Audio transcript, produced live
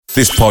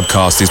This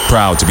podcast is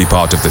proud to be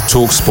part of the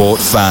TalkSport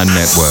Fan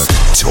Network.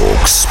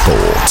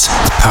 TalkSport.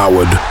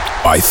 Powered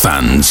by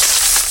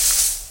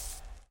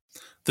fans.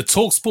 The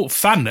TalkSport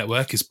Fan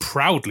Network is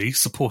proudly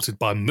supported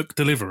by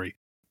McDelivery,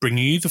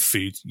 bringing you the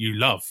food you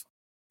love.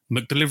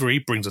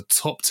 McDelivery brings a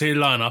top-tier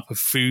lineup of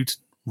food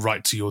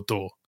right to your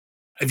door.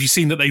 Have you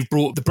seen that they've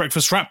brought the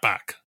breakfast wrap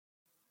back?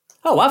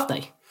 Oh, have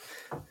they?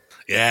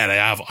 Yeah, they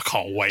have. I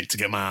can't wait to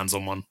get my hands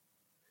on one.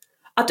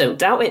 I don't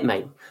doubt it,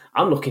 mate.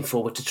 I'm looking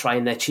forward to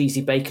trying their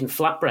cheesy bacon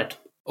flatbread.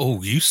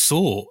 Oh, you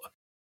saw.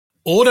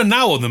 Order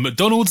now on the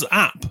McDonald's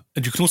app,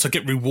 and you can also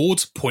get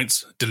rewards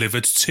points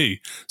delivered too.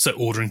 So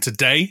ordering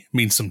today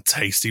means some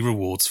tasty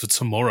rewards for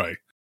tomorrow.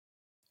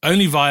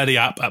 Only via the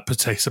app at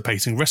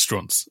participating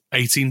restaurants.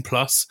 18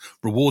 plus,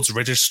 rewards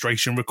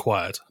registration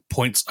required.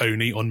 Points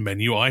only on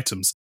menu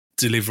items.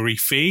 Delivery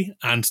fee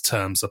and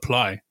terms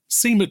apply.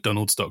 See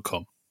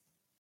mcdonalds.com.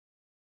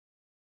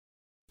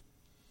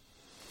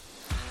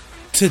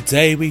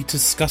 Today we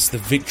discuss the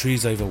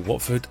victories over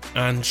Watford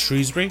and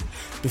Shrewsbury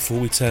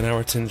before we turn our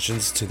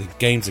attentions to the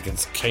games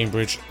against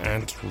Cambridge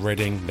and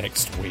Reading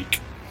next week.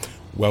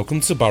 Welcome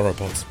to Borough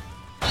Pod. There goes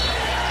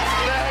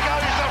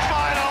the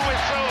final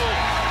whistle,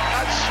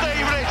 and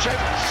Steve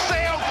Richards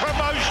sealed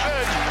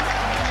promotion,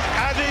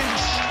 and in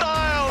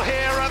style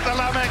here at the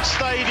Lamex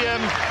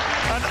Stadium,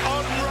 and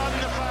on run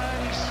the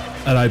fans.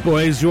 Hello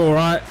boys, you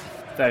alright?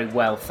 Very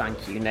well,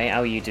 thank you, Nate.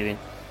 How are you doing?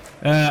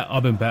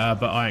 I've been better,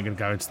 but I ain't going to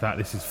go into that.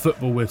 This is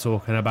football we're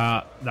talking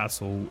about.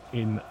 That's all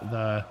in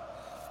the...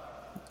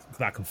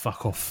 That can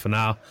fuck off for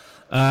now.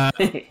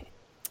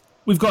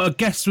 We've got a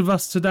guest with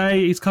us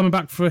today. He's coming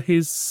back for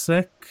his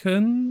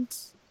second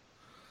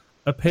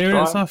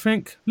appearance, I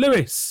think.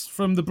 Lewis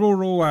from the Broad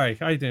Way.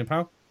 How you doing,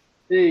 pal?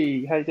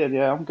 Hey, how you doing?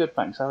 Yeah, I'm good,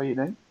 thanks. How are you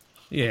doing?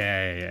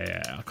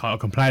 Yeah. I can't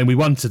complain. We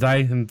won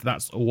today, and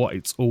that's what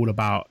it's all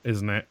about,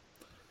 isn't it?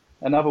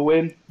 Another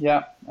win,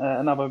 yeah.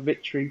 Another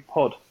victory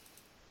pod.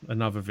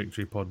 Another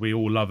victory pod. We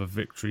all love a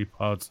victory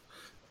pod.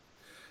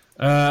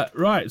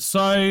 Right,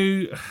 so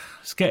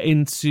let's get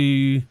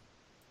into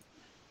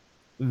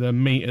the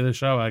meat of the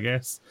show, I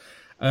guess.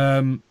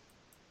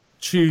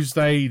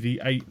 Tuesday,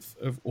 the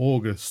 8th of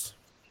August.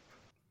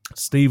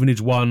 Stevenage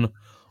won,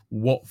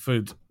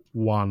 Watford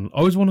won. I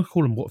always want to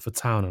call them Watford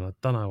Town, and I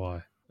don't know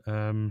why.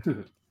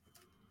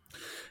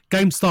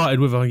 Game started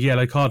with a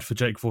yellow card for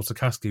Jake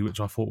Fortakaski, which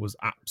I thought was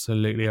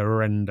absolutely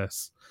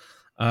horrendous.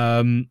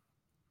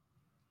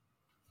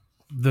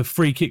 The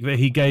free kick that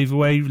he gave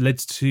away led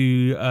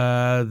to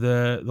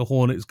the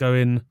Hornets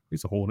going...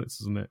 It's the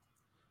Hornets, isn't it?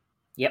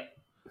 Yep.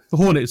 The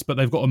Hornets, but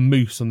they've got a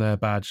moose on their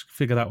badge.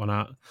 Figure that one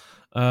out.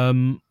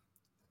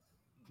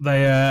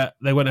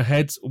 They went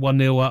ahead,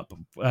 1-0 up.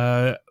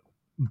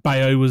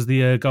 Bayo was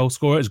the goal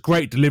scorer. It's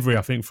great delivery,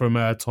 I think, from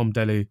Tom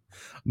Deli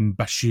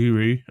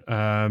Bashuru.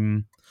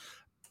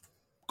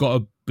 Got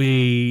to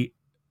be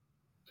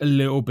a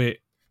little bit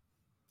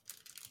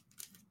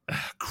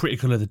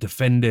critical of the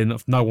defending.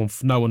 No one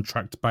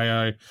tracked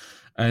Bayo,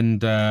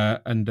 and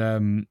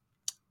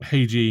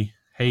Hagi,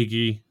 I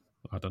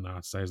don't know how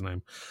to say his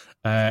name,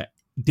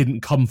 didn't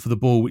come for the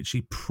ball, which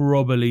he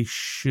probably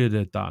should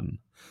have done.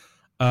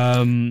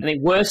 I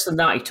think worse than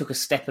that, he took a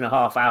step and a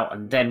half out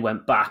and then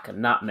went back,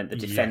 and that meant the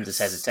defenders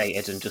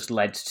hesitated and just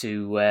led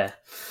to a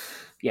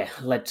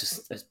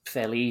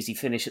fairly easy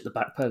finish at the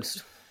back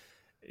post.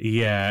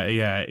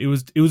 Yeah. It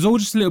was all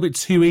just a little bit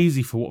too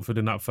easy for Watford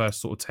in that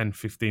first sort of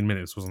 10-15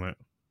 minutes, wasn't it?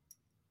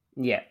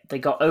 Yeah, they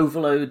got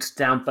overloads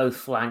down both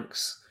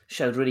flanks,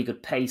 showed really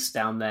good pace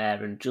down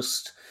there, and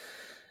just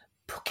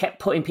kept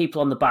putting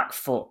people on the back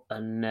foot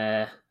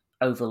and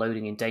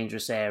overloading in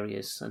dangerous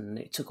areas. And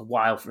it took a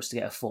while for us to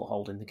get a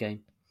foothold in the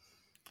game.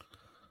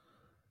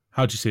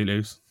 How'd you see it,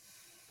 Lewis?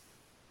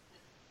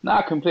 No,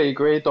 I completely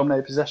agree.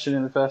 Dominated possession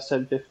in the first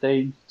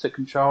 10-15. Took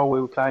control. We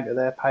were playing at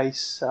their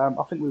pace. I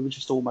think we were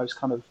just almost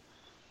kind of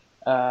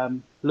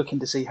looking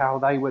to see how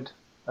they would,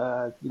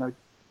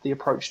 the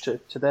approach to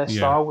their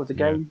style with the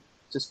game.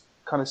 Just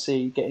kind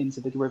of get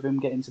into the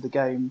rhythm, get into the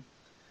game.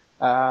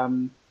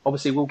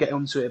 Obviously, we'll get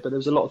onto it, but there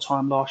was a lot of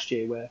time last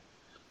year where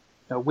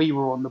we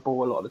were on the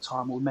ball a lot of the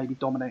time, or maybe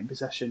dominating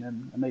possession,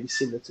 and maybe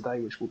similar today,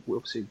 which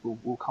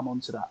we'll come on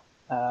to that.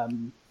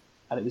 And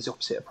it was the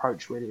opposite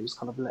approach, really. It was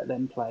kind of let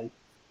them play.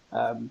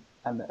 And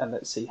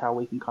let's see how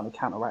we can kind of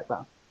counteract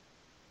that.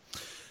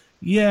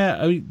 Yeah,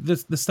 I mean, the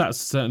stats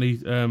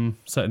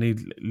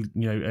certainly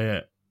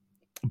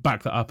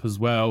back that up as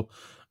well.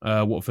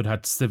 Watford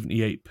had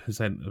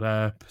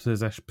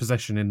 78%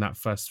 possession in that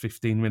first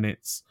 15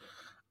 minutes.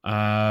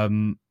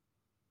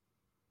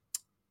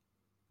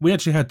 We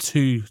actually had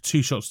two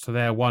shots to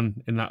their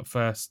one in that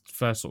first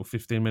sort of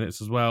 15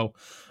 minutes as well.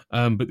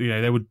 But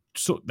they were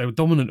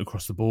dominant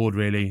across the board,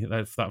 really,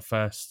 for that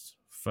first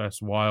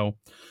while.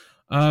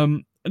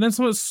 And then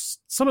some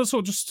sort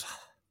of just,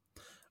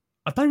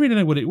 I don't really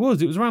know what it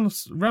was. It was around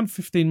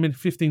 16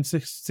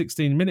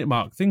 minute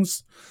mark.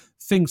 Things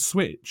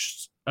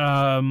switched.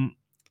 And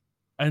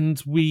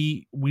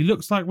we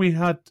looked like we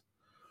had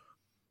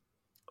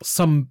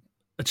some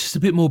just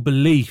a bit more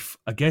belief,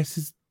 I guess,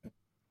 is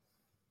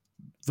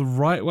the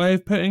right way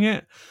of putting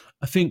it.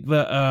 I think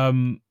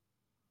that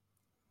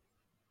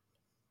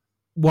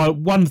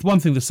one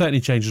thing that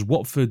certainly changed is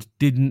Watford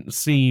didn't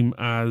seem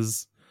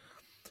as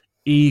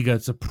eager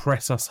to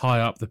press us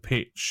high up the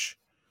pitch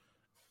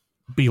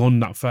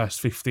beyond that first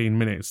 15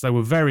 minutes. They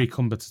were very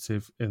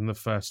competitive in the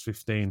first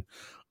 15,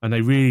 and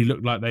they really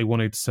looked like they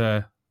wanted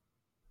to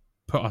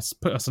put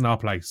us in our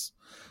place.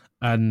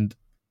 And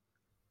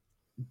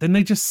then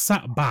they just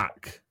sat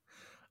back.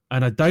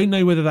 And I don't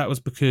know whether that was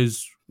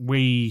because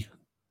we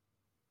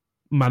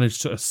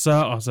managed to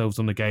assert ourselves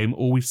on the game,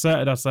 or we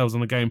asserted ourselves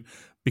on the game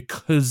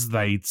because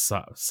they'd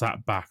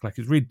sat back. Like,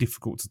 it's really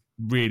difficult to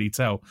really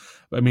tell.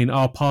 But I mean,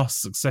 our pass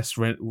success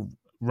rate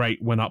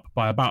went up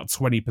by about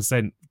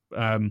 20%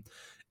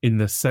 in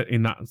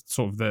that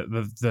sort of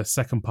the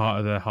second part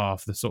of the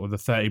half, the sort of the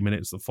 30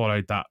 minutes that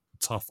followed that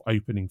tough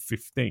opening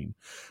 15,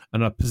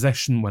 and our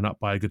possession went up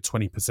by a good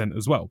 20%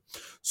 as well.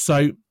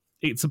 So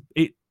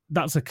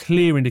that's a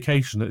clear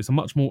indication that it's a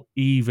much more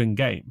even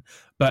game.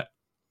 But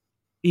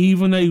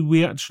even though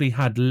we actually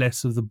had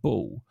less of the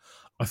ball,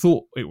 I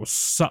thought it was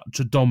such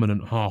a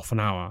dominant half an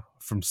hour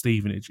from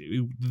Stevenage.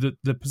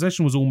 The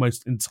possession was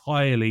almost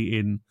entirely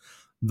in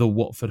the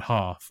Watford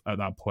half at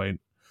that point.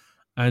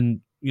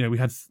 And, you know, we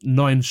had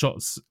 9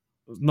 shots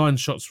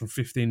from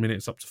 15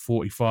 minutes up to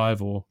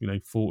 45, or, you know,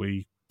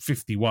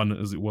 51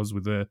 as it was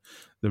with the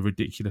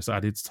ridiculous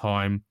added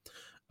time.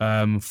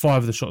 5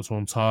 of the shots were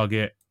on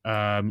target.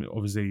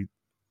 Obviously,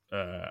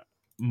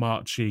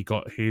 Marchi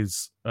got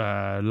his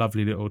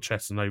lovely little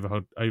chest and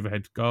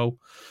overhead goal.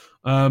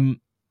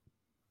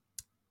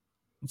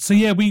 So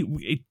yeah,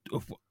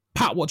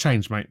 Pat, what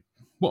changed, mate?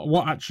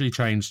 What actually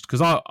changed?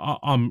 Because I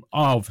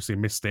obviously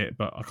missed it,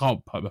 but I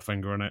can't put my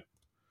finger on it.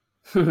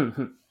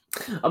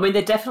 I mean,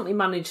 they definitely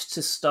managed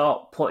to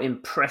start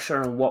putting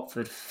pressure on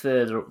Watford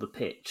further up the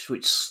pitch,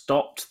 which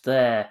stopped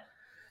their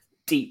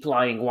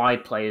deep-lying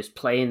wide players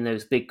playing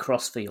those big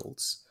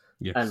crossfields.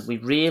 Yes. And we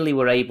really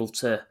were able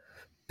to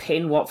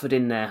pin Watford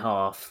in their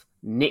half,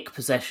 nick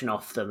possession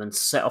off them, and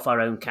set off our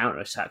own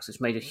counter-attacks,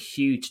 which made a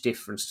huge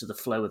difference to the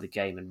flow of the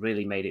game and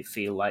really made it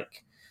feel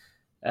like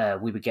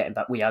we were getting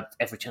back. We had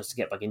every chance to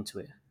get back into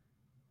it.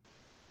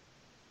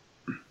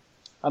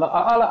 And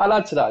I'll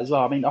add to that as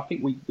well. I mean, I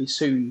think we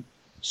soon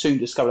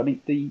discovered. I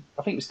mean,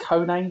 I think it was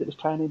Kone that was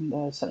playing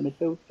in centre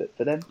midfield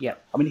for them. Yeah.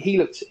 I mean, he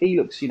looks,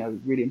 you know,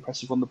 really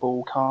impressive on the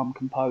ball, calm,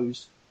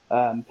 composed,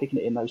 picking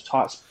it in those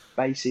tight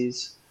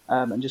spaces,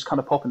 and just kind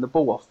of popping the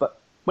ball off. But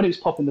when he was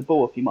popping the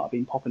ball off, he might have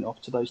been popping it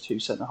off to those 2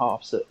 centre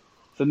halves that,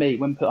 for me,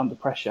 when put under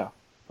pressure,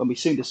 when we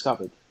soon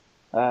discovered,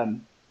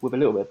 with a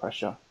little bit of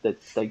pressure,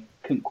 that they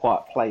couldn't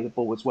quite play the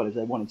ball as well as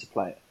they wanted to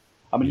play it.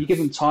 I mean, you give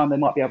them time, they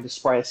might be able to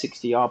spray a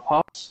 60-yard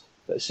pass.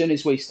 But as soon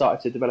as we started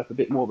to develop a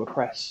bit more of a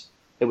press,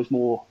 there was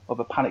more of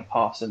a panic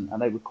pass, and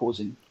they were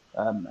causing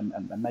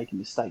and making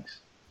mistakes.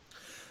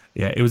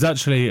 Yeah, it was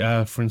actually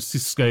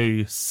Francisco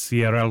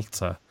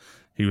Sierralta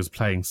who was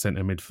playing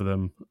centre mid for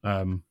them.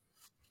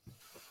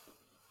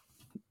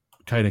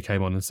 Kona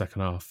came on in the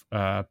second half,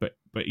 but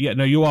yeah,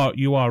 no, you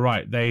are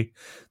right. They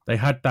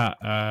had that.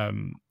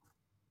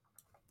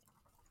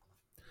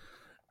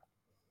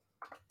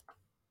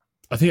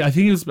 I think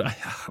it was.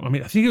 I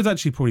mean, I think it was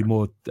actually probably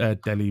more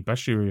Deli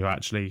Bashiru who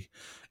actually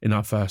in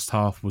that first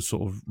half was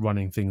sort of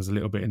running things a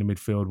little bit in the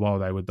midfield while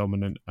they were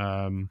dominant.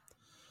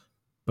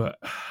 But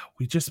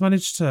we just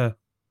managed to.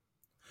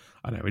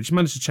 We just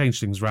managed to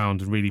change things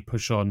around and really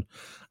push on,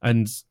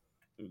 and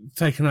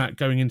taking that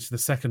going into the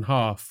second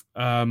half.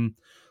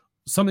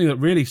 Something that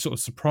really sort of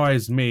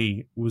surprised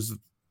me was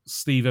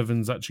Steve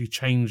Evans actually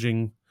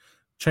changing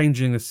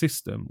the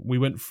system. We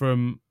went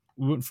from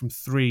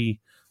three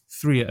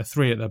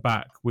at the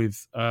back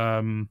with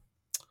Wilding,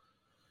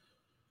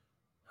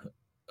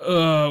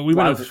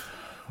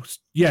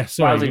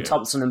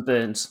 Thompson and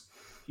Burns.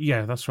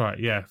 Yeah, that's right.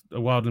 Yeah,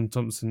 Wilding,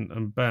 Thompson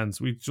and Burns.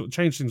 We sort of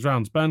changed things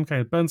around.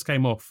 Burns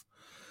came off,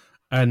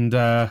 and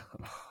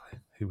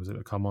who was it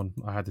that come on?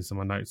 I had this in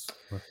my notes.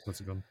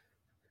 Where's it gone?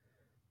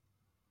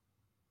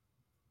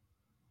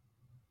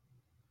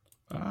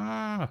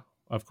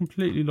 I've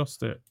completely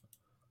lost it.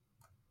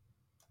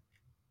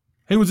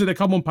 Who was it that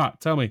come on, Pat?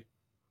 Tell me.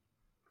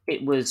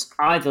 It was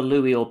either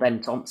Louis or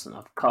Ben Thompson.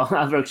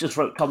 I just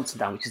wrote Thompson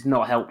down, which is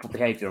not helpful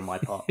behaviour on my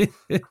part.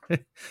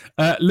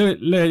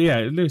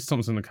 Lewis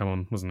Thompson that come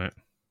on, wasn't it?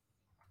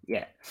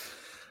 Yeah.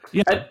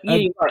 Yeah.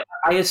 You're right.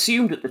 I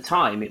assumed at the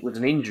time it was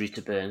an injury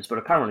to Burns, but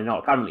apparently not.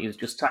 Apparently it was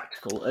just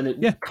tactical, and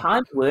it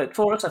kind of worked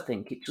for us. I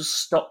think it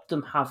just stopped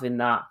them having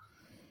that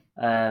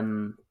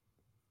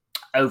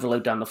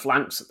overload down the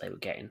flanks that they were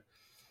getting.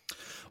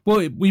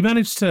 Well, we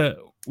managed to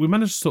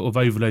sort of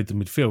overload the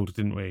midfield,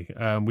 didn't we?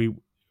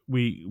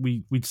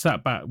 We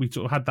sat back. We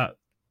sort of had that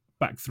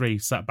back three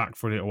sat back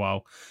for a little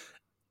while.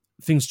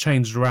 Things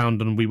changed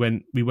around, and we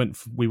had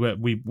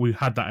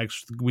that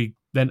extra. We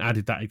then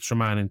added that extra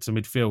man into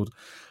midfield,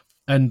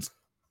 and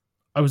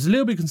I was a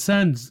little bit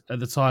concerned at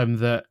the time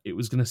that it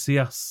was going to see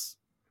us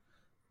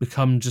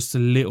become just a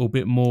little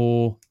bit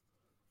more.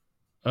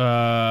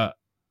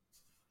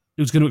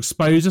 It was going to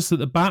expose us at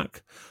the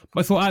back,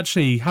 I thought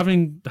actually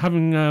having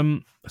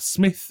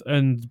Smith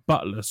and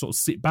Butler sort of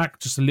sit back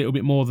just a little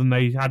bit more than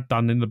they had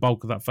done in the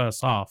bulk of that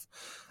first half,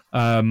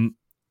 and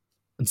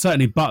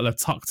certainly Butler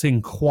tucked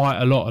in quite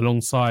a lot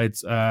alongside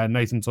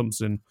Nathan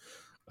Thompson,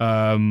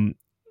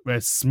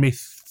 where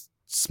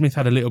Smith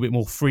had a little bit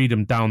more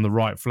freedom down the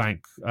right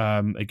flank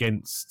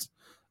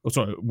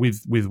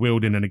with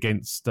Wilding and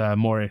against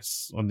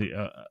Morris on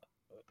the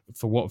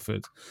for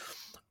Watford.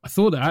 I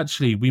thought that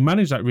actually we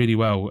managed that really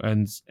well,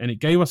 and it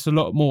gave us a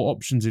lot more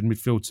options in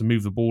midfield to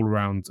move the ball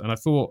around. And I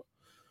thought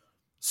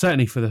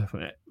certainly for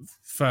the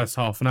first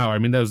half an hour, I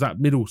mean, there was that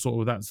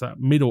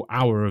middle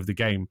hour of the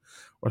game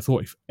where I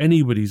thought if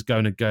anybody's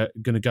going to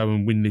go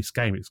and win this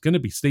game, it's going to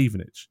be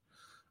Stevenage.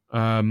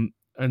 And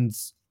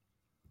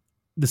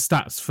the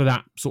stats for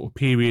that sort of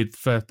period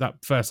for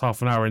that first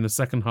half an hour in the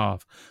second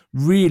half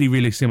really,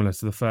 really similar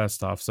to the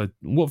first half. So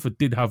Watford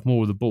did have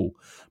more of the ball,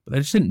 but they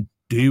just didn't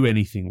do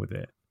anything with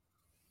it.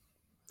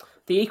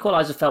 The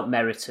equaliser felt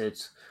merited,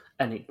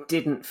 and it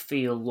didn't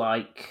feel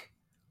like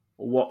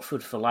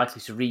Watford were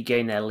likely to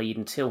regain their lead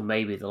until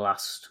maybe the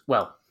last,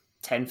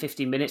 10,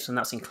 15 minutes, and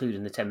that's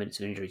including the 10 minutes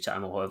of injury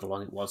time or however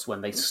long it was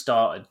when they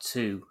started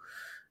to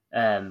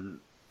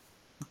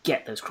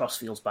get those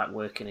crossfields back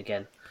working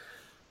again.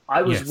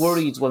 I was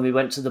worried when we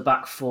went to the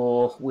back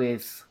four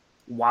with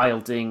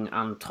Wilding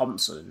and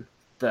Thompson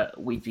that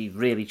we'd be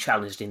really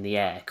challenged in the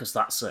air, because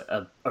that's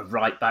a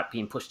right back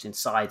being pushed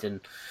inside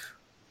and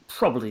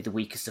probably the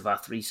weakest of our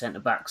three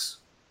centre-backs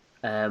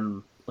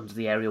under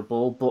the aerial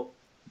ball, but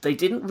they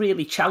didn't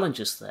really challenge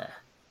us there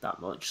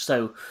that much.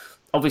 So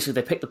obviously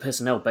they picked the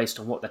personnel based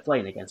on what they're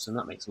playing against, and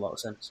that makes a lot of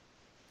sense.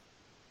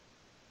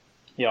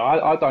 Yeah,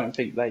 I don't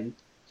think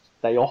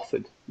they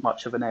offered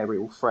much of an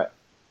aerial threat.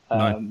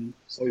 No.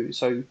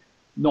 So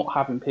not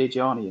having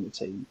Piergiani in the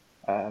team,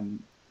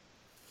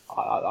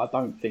 I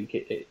don't think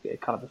it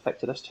kind of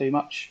affected us too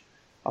much.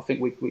 I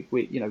think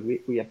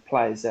we had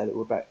players there that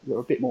were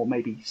a bit more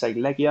maybe say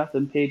leggier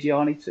than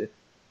Piergiani to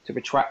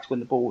retract when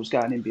the ball was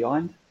going in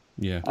behind.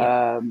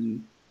 Yeah.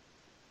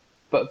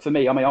 But for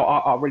me, I mean,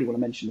 I really want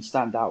to mention the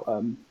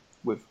standout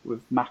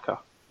with Maka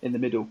in the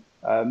middle.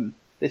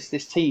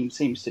 This team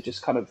seems to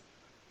just kind of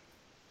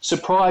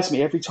surprise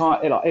me every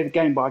time, like every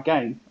game by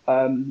game.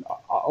 I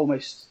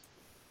almost,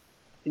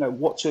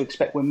 what to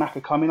expect when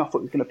Maka come in. I thought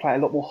he was going to play a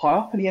lot more high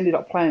up, and he ended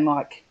up playing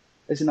like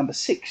as a number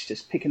 6,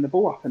 just picking the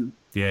ball up and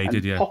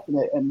popping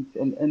it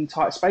in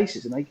tight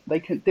spaces, and they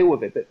couldn't deal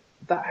with it. But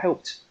that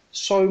helped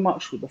so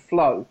much with the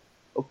flow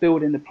of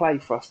building the play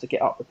for us to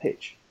get up the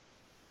pitch.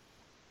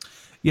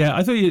 Yeah,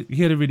 I thought he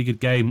had a really good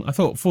game. I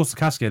thought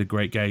Forsakaski had a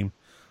great game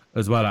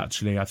as well,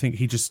 actually. I think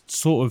he just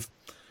sort of...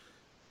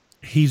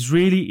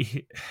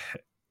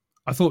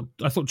 I thought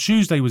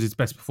Tuesday was his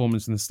best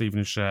performance in the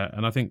Stevenage shirt,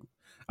 and I think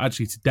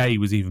actually today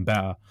was even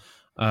better.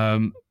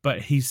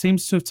 But he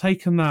seems to have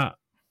taken that...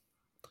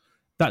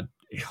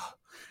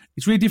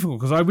 It's really difficult,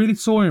 because I really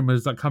saw him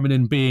as like coming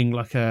in being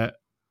like a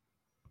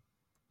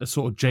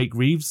sort of Jake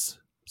Reeves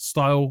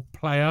style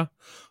player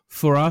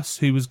for us,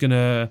 who was going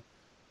to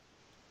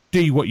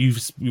do what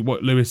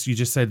Lewis you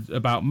just said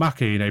about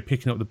Maka,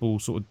 picking up the ball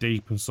sort of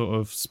deep and sort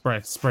of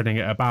spreading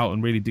it about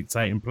and really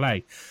dictating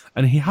play.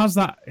 And he has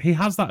that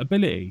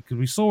ability, because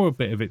we saw a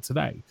bit of it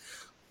today.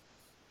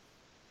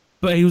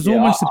 But he was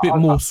almost a bit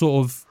more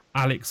sort of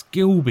Alex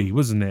Gilby,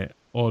 wasn't it,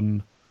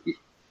 on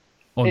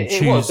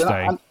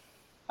Tuesday?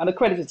 And a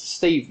credit to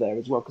Steve there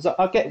as well, because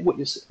I get what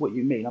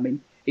you mean. I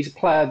mean, he's a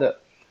player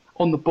that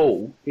on the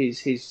ball is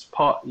his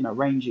part,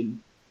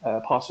 ranging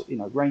pass,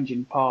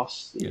 ranging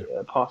past,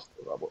 past.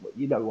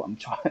 You know what I'm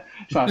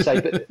trying to say,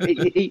 but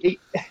he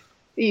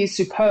is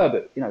superb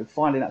at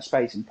finding that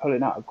space and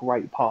pulling out a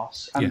great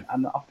pass. And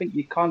I think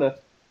you kind of,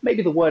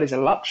 maybe the word is a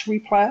luxury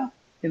player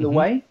in the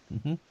way.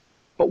 Mm-hmm.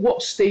 But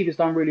what Steve has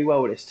done really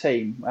well with this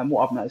team, and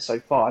what I've noticed so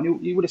far,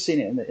 and you would have seen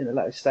it in the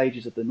later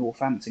stages of the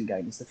Northampton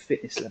game, is the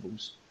fitness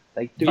levels.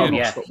 They do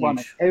not stop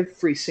running,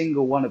 every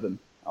single one of them.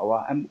 All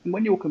right, and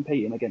when you're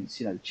competing against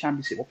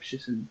championship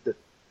opposition, that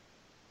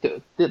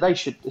they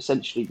should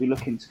essentially be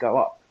looking to go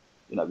up,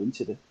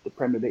 into the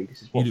Premier League.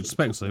 This is what you'd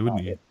expect, so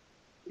wouldn't you?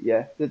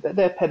 Yeah,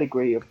 their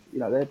pedigree of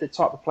they're the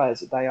type of players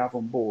that they have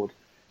on board.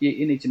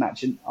 You need to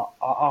match, and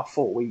I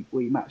thought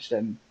we matched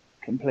them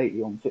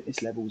completely on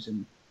fitness levels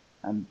and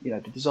the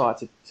desire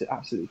to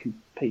absolutely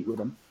compete with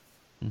them.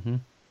 Mm-hmm.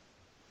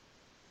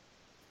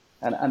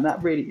 And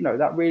that really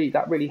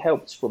that really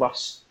helped with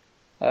us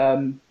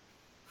in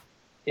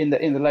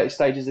the later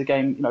stages of the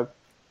game.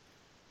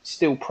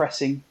 Still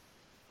pressing,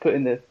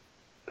 putting the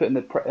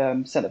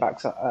centre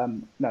backs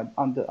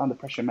under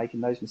pressure and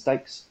making those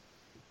mistakes.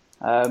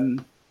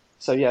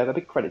 So yeah, a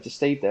big credit to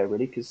Steve there,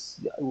 really,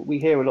 because we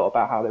hear a lot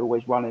about how they're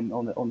always running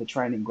on the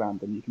training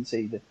ground, and you can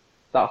see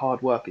that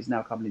hard work is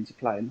now coming into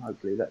play, and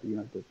hopefully that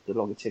the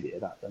longevity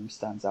of that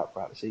stands out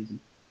throughout the season.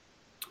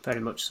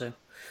 Very much so.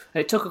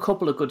 It took a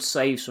couple of good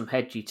saves from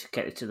Hedgie to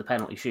get it to the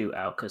penalty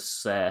shootout,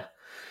 because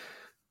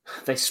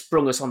they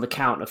sprung us on the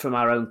counter from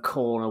our own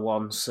corner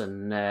once,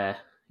 and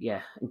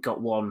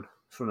got one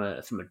from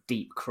a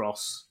deep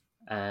cross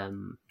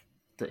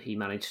that that he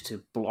managed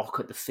to block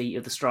at the feet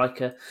of the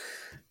striker.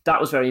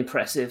 That was very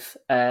impressive.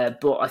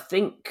 But I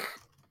think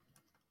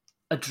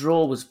a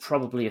draw was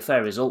probably a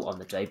fair result on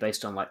the day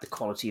based on like the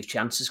quality of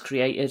chances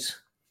created.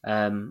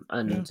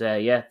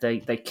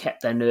 They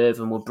kept their nerve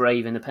and were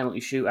brave in the penalty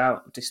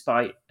shootout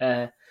despite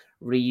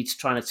Reed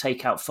trying to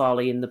take out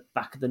Farley in the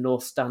back of the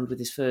North Stand with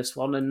his first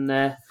one and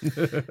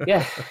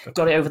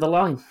got it over the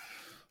line.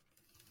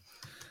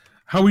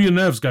 How were your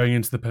nerves going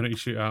into the penalty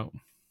shootout?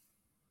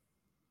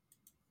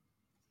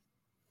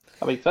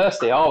 I mean,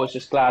 firstly, I was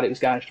just glad it was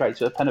going straight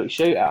to a penalty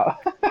shootout.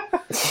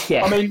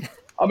 Yeah.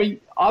 I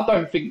mean, I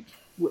don't think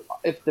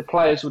if the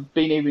players would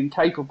been even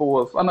capable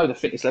of. I know the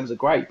fitness levels are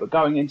great, but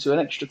going into an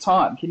extra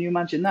time, can you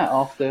imagine that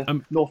after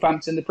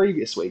Northampton the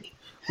previous week?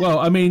 Well,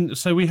 I mean,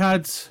 so we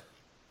had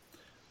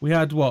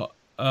what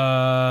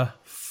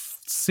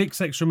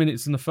 6 extra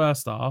minutes in the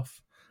first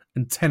half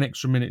and 10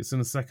 extra minutes in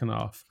the second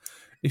half.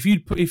 If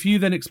you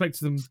then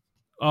expected them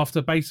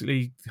after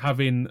basically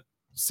having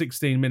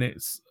 16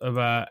 minutes of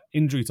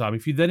injury time,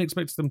 if you then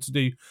expected them to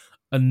do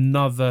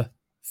another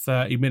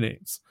 30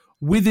 minutes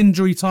with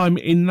injury time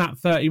in that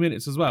 30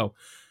 minutes as well,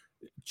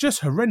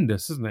 just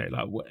horrendous, isn't it?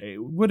 Like it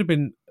would have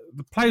been,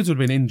 the players would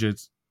have been injured,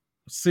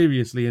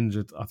 seriously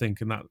injured, I think,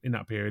 in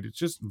that period. It's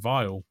just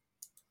vile.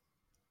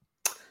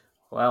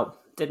 Well,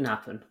 didn't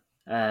happen.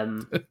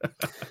 And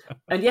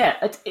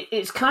yeah,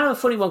 it's kind of a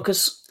funny one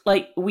because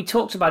like we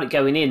talked about it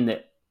going in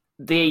that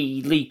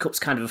the League Cup's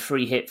kind of a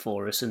free hit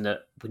for us and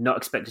that we're not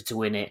expected to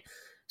win it.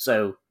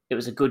 So it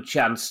was a good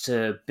chance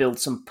to build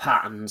some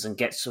patterns and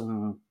get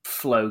some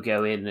flow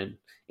going. And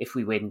if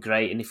we win,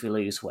 great. And if we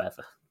lose,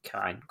 whatever.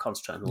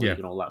 Concentrate on the league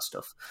and all that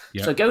stuff.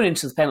 Yeah. So going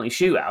into the penalty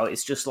shootout,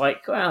 it's just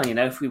like, well,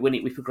 if we win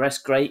it, we progress,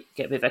 great.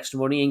 Get a bit of extra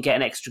money and get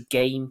an extra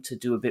game to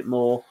do a bit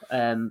more,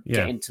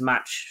 get into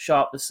match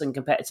sharpness and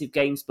competitive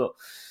games. But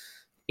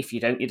if you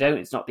don't, you don't.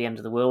 It's not the end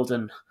of the world.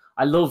 And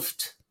I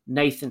loved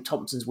Nathan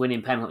Thompson's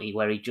winning penalty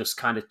where he just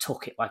kind of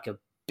took it like a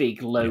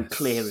big low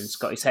clearance,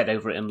 got his head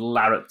over it and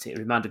larruped it. It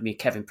reminded me of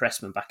Kevin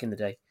Pressman back in the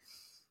day.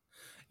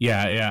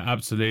 Yeah,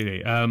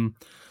 absolutely.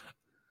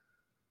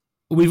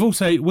 We've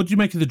also, what do you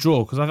make of the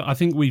draw? Because I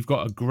think we've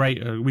got a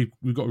great, we've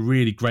got a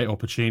really great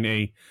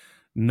opportunity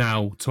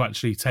now to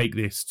actually take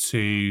this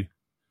to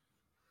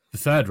the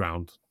third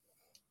round.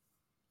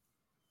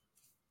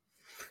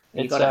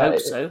 You got to hope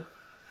so.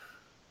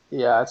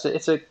 Yeah,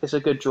 it's a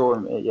good draw.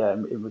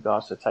 In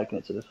regards to taking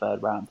it to the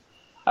third round.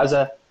 As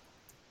a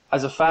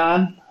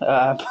fan,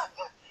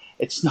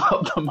 it's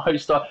not the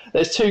most.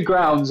 There's 2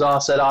 grounds I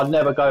said I'd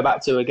never go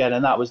back to again,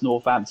 and that was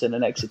Northampton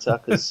and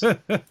Exeter because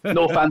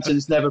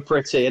Northampton's never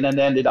pretty, and then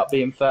they ended up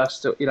being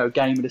first,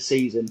 game of the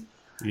season.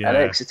 Yeah. And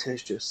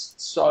Exeter's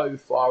just so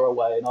far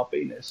away, and I've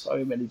been there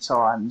so many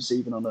times,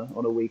 even on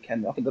a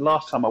weekend. I think the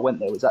last time I went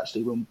there was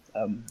actually when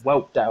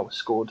Whelpdale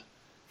scored.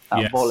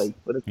 Volley,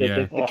 but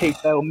the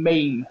Keith Bell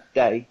meme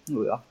day,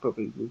 we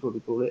probably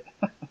call it.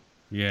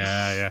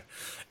 Yeah.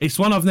 It's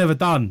one I've never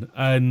done,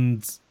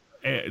 and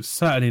it's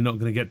certainly not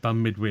going to get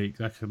done midweek.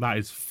 That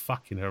is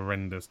fucking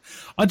horrendous.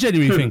 I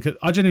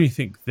genuinely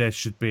think there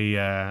should be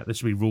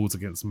rules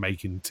against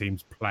making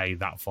teams play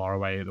that far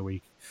away at the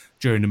week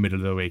during the middle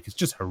of the week. It's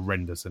just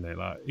horrendous, isn't it?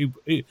 Like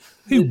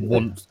who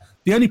wants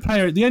the only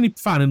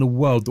fan in the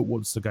world that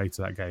wants to go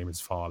to that game is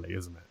Farley,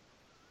 isn't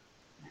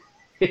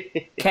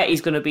it?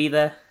 Ketty's going to be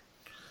there.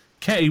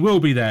 Ketty will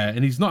be there,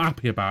 and he's not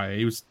happy about it.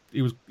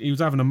 He was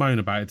having a moan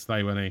about it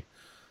today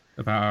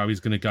about how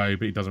he's going to go,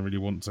 but he doesn't really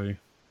want to.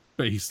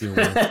 But he still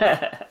will.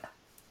 There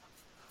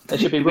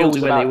should be rules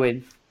when they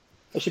win.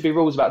 There should be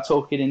rules about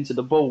talking into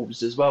the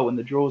balls as well when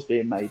the draw's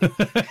being made.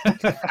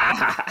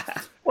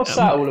 What's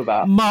that all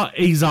about?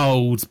 He's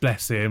old,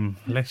 bless him.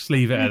 Let's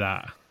leave it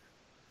at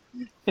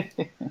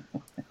that.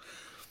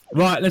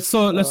 Right,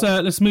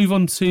 let's move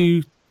on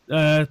to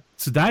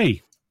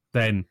today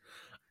then.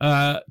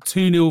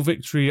 2-0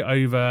 victory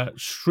over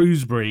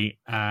Shrewsbury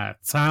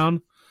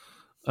Town.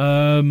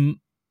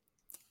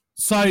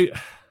 So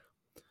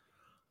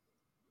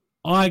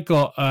I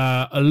got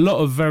a lot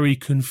of very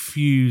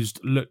confused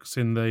looks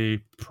in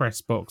the press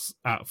box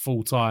at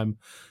full time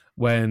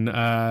when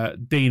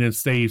Dean and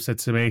Steve said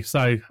to me,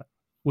 "So,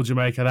 what'd you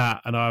make of that?"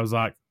 And I was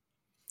like,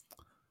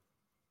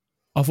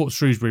 I thought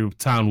Shrewsbury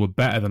Town were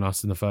better than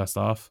us in the first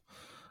half.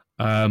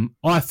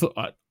 I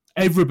thought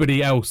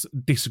everybody else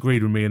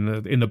disagreed with me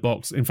in the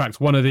box. In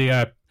fact, one of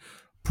the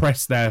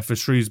press there for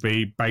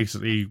Shrewsbury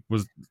basically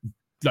was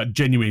like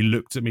genuinely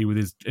looked at me with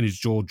his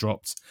jaw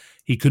dropped.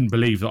 He couldn't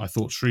believe that I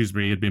thought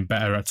Shrewsbury had been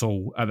better at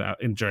all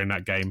during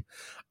that game,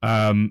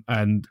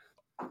 and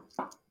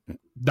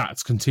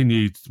that's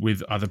continued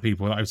with other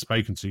people that I've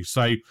spoken to.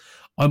 So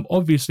I'm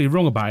obviously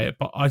wrong about it,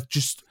 but I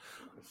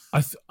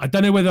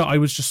don't know whether I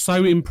was just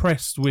so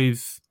impressed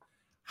with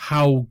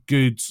how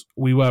good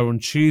we were on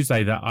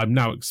Tuesday that I'm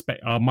now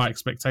my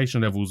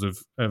expectation levels are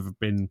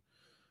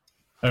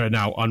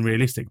now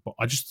unrealistic. But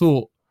I just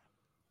thought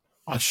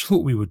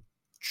we were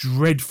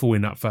dreadful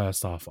in that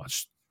first half.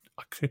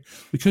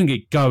 We couldn't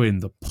get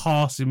going. The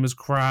passing was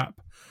crap.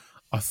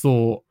 I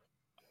thought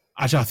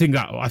Actually, I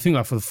think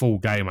that for the full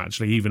game.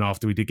 Actually, even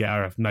after we did get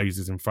our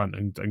noses in front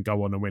and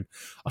go on and win,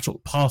 I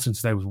thought the passing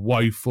today was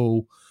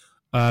woeful.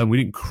 We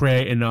didn't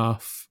create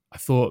enough. I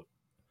thought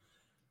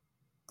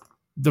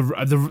the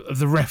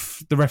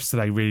refs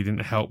today really didn't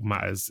help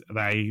matters.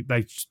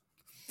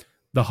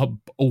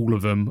 All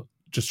of them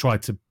just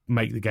tried to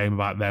make the game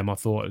about them. I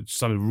thought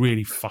some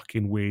really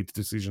fucking weird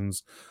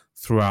decisions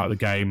throughout the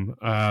game,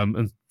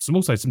 and some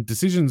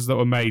decisions that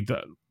were made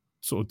that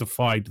sort of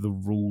defied the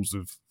rules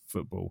of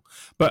football.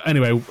 But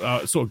anyway,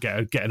 sort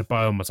of getting a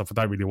bow on myself. I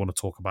don't really want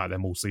to talk about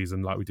them all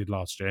season like we did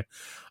last year.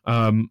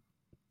 But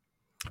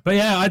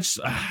yeah,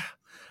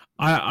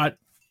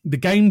 the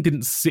game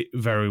didn't sit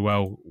very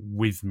well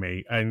with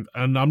me, and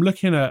I'm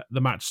looking at the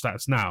match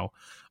stats now,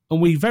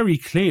 and we very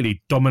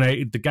clearly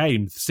dominated the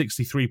game.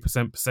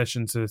 63%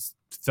 possession to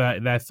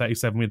their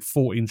 37. We had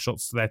 14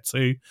 shots to their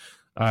 2.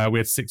 We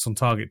had 6 on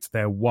target to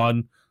their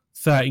 1.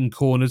 13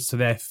 corners to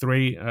their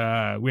 3.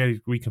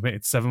 We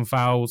committed 7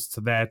 fouls to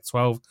their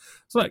 12.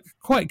 So like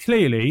quite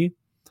clearly,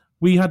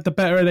 we had the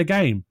better of the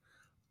game.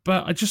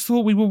 But I just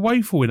thought we were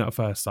woeful in that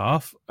first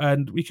half,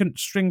 and we couldn't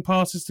string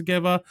passes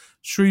together.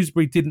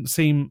 Shrewsbury didn't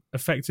seem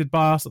affected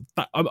by us.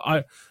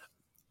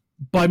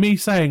 By me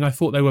saying I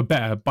thought they were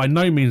better, by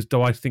no means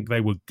do I think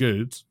they were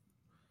good.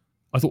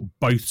 I thought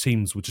both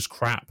teams were just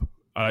crap.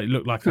 It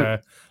looked like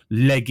a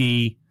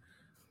leggy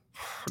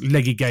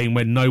game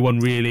where no one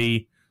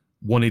really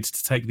wanted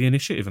to take the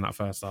initiative in that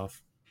first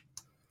half.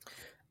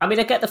 I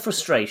mean, I get the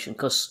frustration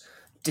because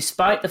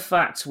despite the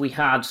fact we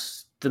had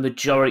the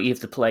majority of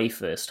the play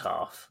first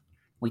half,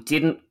 we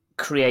didn't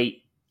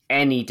create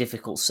any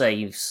difficult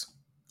saves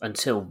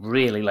until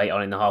really late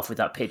on in the half with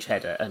that pitch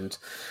header. And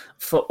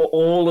for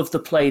all of the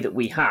play that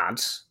we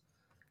had,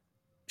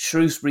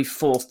 Shrewsbury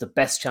forced the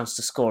best chance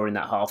to score in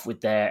that half with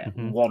their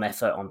one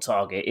effort on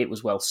target. It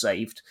was well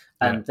saved.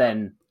 And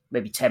then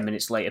maybe 10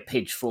 minutes later,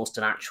 Pidge forced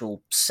an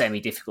actual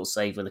semi-difficult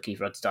save when the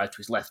keeper had to dive to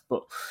his left.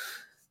 But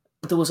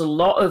there was a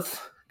lot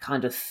of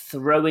kind of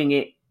throwing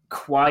it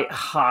quite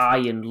high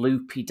and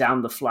loopy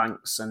down the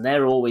flanks, and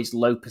they're always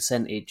low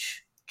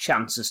percentage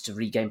chances to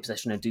regain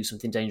possession and do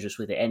something dangerous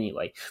with it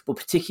anyway. But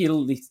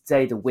particularly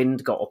today, the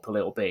wind got up a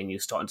little bit, and you're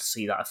starting to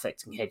see that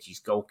affecting Hedges'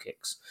 goal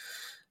kicks.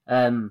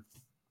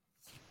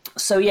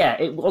 So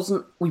yeah,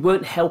 we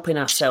weren't helping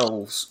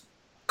ourselves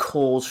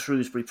cause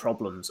Shrewsbury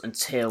problems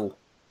until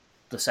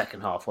the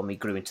second half when we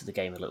grew into the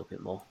game a little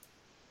bit more.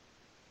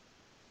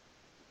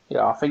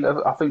 Yeah, I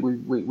think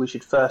we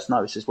should first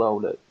notice as well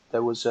that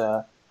there was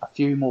a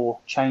few more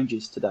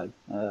changes today.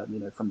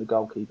 From the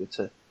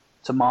goalkeeper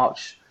to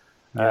March.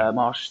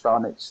 Marsh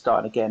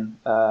starting again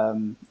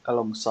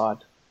alongside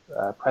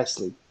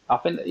Presley. I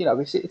think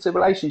it's a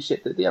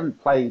relationship that they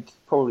haven't played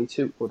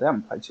too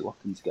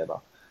often together.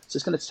 So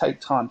it's going to take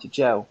time to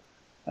gel.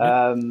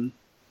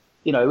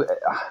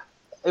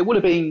 It would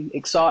have been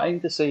exciting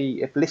to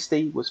see if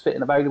Listy was fit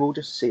and available,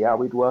 just to see how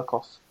we'd work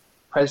off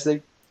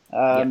Presley.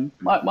 My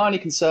only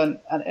concern,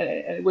 and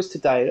it was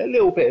today, a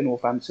little bit in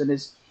Northampton,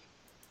 is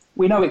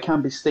we know it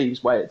can be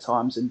Steve's way at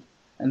times and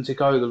to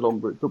go the long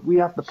route, but we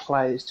have the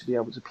players to be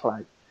able to play.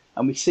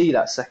 And we see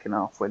that second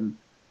half when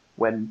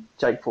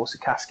Jake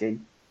Forsakaski,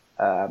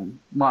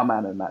 my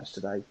man of the match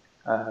today,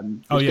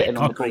 getting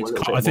on the ball a little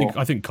bit more.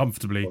 I think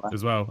comfortably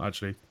as well,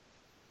 actually.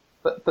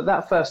 But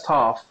that first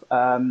half,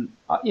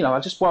 I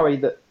just worry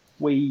that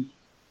we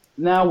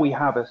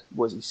have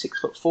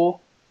 6'4"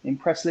 in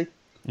Presley.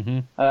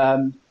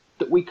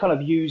 That we kind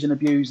of use and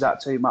abuse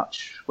that too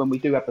much when we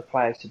do have the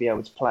players to be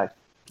able to play.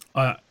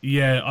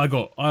 I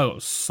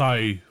got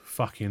so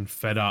fucking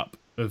fed up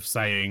of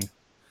saying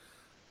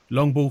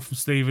long ball from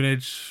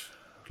Stevenage,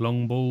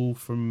 long ball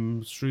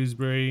from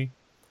Shrewsbury,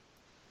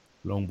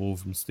 long ball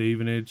from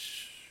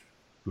Stevenage,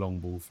 long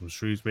ball from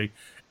Shrewsbury.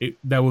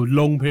 There were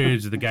long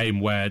periods of the game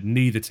where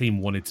neither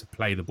team wanted to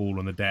play the ball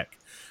on the deck,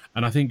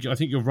 and I think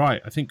you're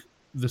right. I think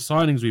the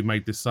signings we've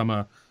made this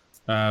summer,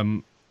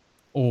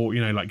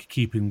 like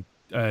keeping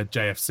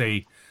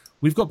JFC,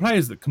 we've got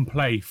players that can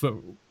play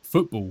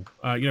football.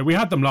 We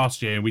had them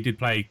last year, and we did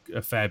play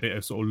a fair bit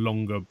of sort of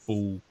longer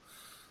ball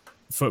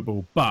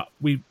football, but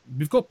we've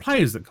got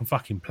players that can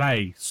fucking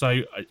play.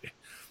 So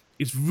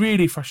it's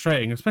really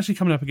frustrating, especially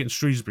coming up against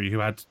Shrewsbury, who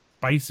had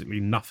basically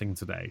nothing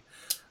today.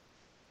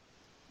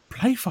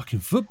 Play fucking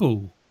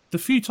football. The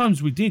few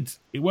times we did,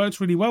 it worked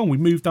really well, and we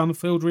moved down the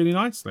field really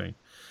nicely.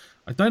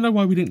 I don't know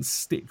why we didn't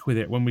stick with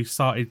it when we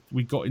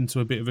got into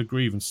a bit of a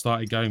groove and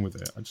started going with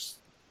it.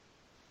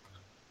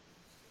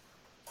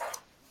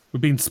 We're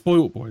being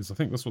spoilt, boys. I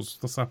think that's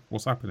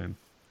what's happening.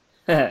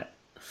 There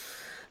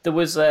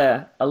was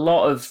a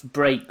lot of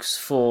breaks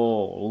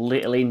for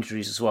little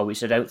injuries as well,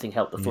 which I don't think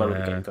helped the flow of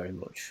the game very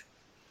much.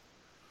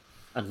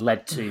 And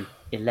led to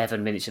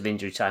 11 minutes of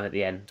injury time at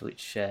the end,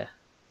 which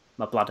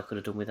my bladder could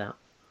have done without.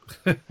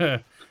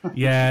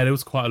 Yeah, there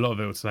was quite a lot of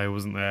it today,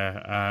 wasn't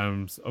there?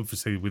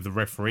 Obviously, with the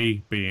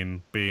referee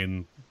being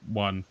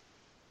one.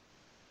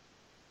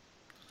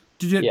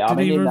 Did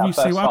either of you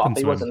see what happened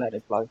to him? He wasn't let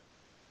it play.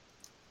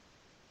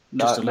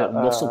 Just a little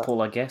muscle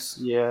pull, I guess.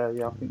 Yeah,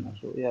 I think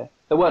that's what. Yeah,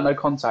 there weren't no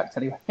contact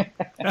anyway.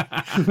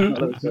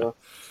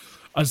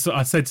 I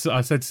said to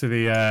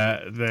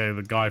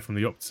the guy from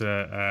the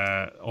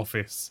Opta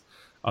office,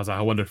 I was like,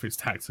 I wonder if it's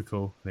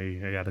tactical. He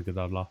had a good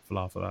laugh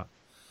at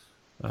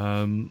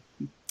that.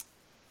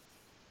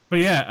 But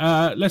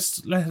yeah,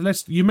 let's.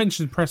 You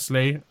mentioned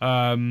Presley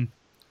earlier.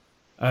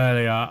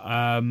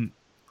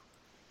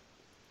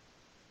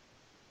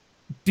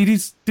 Did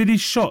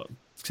his shot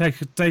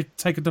take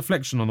a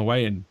deflection on the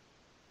way in?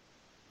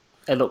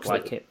 It looked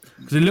like it.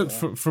 Because it looked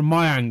from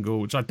my angle,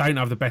 which I don't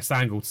have the best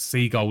angle to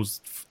see goals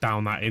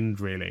down that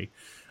end really.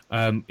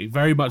 It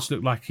very much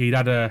looked like he'd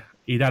had a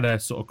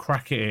sort of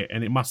crack at it,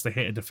 and it must have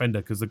hit a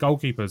defender because the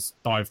goalkeeper's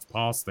dived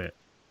past it.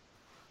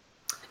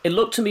 It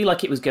looked to me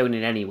like it was going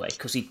in anyway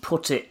because he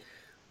put it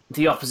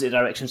the opposite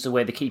direction to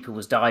where the keeper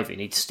was diving.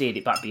 He'd steered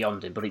it back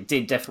beyond him, but it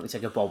did definitely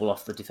take a bobble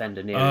off the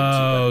defender near him.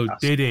 Oh,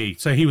 did he?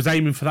 So he was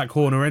aiming for that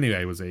corner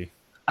anyway, was he?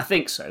 I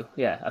think so,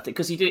 yeah. I think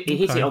because he hit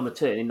it on the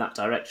turn in that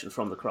direction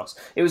from the cross.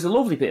 It was a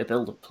lovely bit of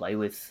build-up play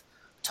with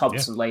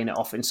Thompson laying it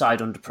off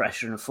inside under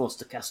pressure and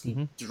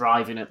Forster-Caskey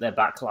driving at their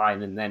back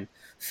line and then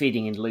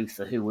feeding in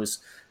Luther, who was,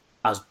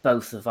 as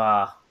both of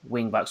our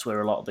wing-backs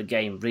were a lot of the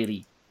game,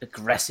 really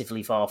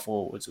aggressively far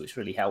forwards, which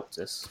really helped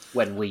us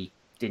when we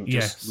didn't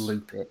just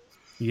loop it.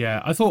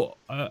 Yeah, I thought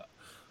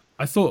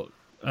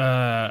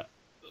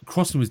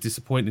Crossing was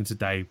disappointing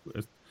today.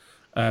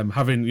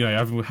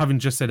 Having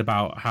just said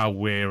about how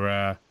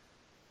we're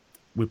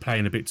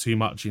playing a bit too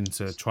much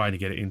into trying to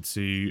get it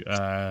into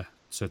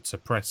to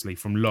Presley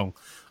from long.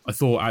 I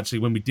thought actually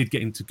when we did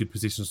get into good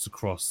positions to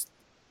cross,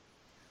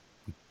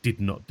 we did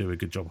not do a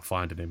good job of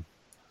finding him.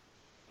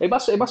 It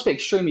must be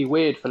extremely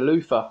weird for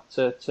Luther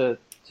to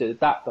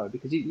adapt though,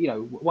 because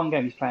one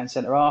game he's playing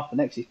centre half, the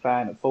next he's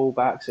playing at full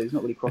back, so he's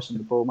not really crossing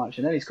the ball much,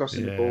 and then he's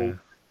crossing the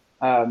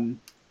ball.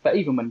 But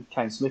even when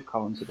Kane Smith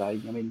come on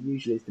today, I mean,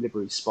 usually his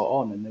delivery is spot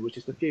on, and there was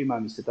just a few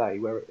moments today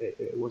where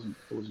it wasn't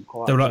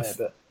quite there.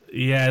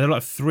 There were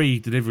like 3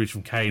 deliveries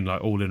from Kane,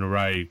 like all in a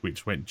row,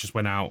 which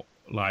went out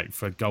like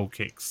for goal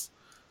kicks,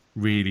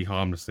 really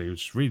harmlessly,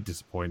 which is really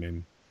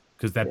disappointing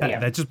because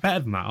they're just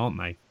better than that, aren't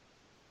they?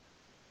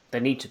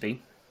 They need to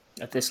be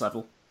at this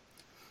level.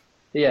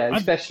 Yeah,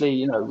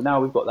 especially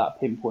now we've got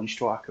that pinpoint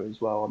striker as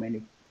well. I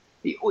mean,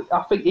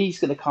 I think he's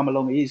going to come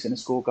along. He is going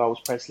to score goals,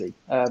 Presley.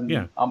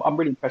 I'm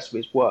really impressed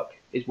with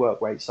his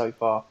work rate so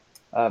far.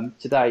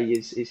 Today,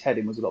 his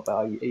heading was a lot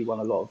better. He won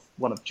a lot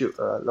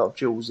of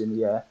duels in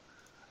the air.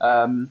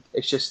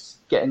 It's just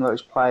getting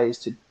those players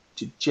to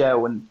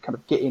gel and kind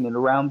of get in and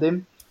around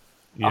him.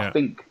 Yeah. I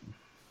think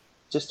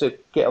just to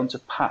get onto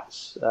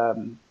Pat's,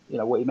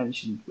 what he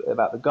mentioned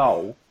about the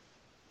goal.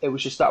 It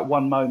was just that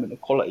one moment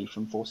of quality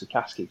from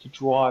Forster-Caskey to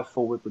drive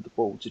forward with the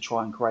ball to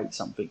try and create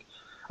something.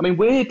 I mean,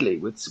 weirdly,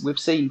 we've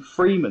seen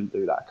Freeman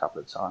do that a couple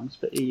of times,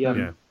 but he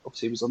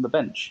obviously was on the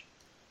bench.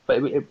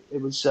 But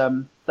it was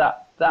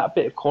that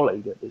bit of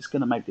quality that's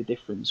going to make the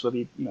difference. Whether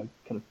you kind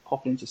of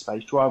popping into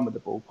space, driving with the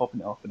ball, popping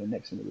it off, and the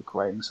next thing we're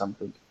creating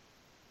something.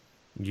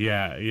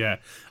 Yeah.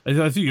 I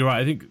think you're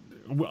right. I think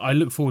I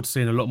look forward to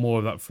seeing a lot more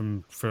of that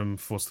from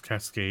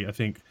Forster-Caskey. I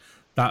think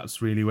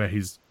that's really where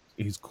his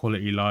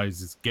quality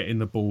lies, is getting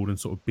the ball and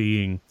sort of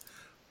being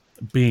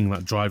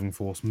that driving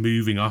force,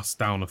 moving us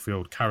down the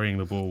field, carrying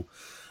the ball.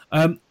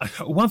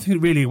 One thing that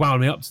really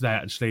wound me up today,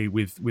 actually,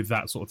 with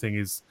that sort of thing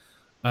is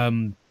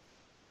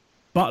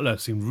Butler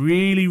seemed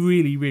really,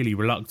 really, really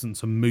reluctant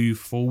to move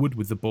forward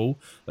with the ball.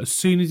 As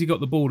soon as he got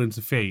the ball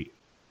into feet,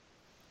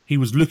 he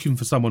was looking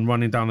for someone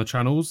running down the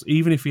channels,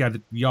 even if he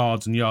had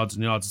yards and yards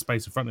and yards of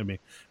space in front of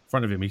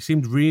him. He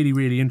seemed really,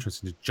 really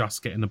interested in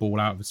just getting the ball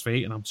out of his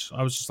feet, and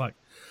I was just like,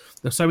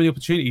 there's so many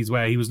opportunities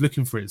where he was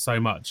looking for it so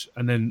much,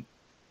 and then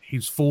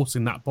he's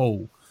forcing that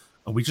ball,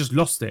 and we just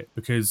lost it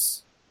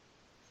because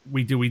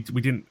we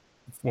didn't.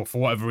 Well, for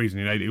whatever reason,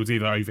 it was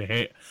either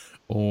overhit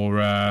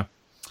or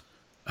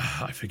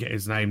I forget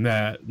his name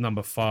there,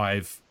 number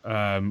 5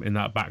 in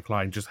that back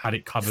line, just had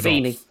it covered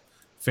off.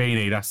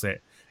 Feeney, that's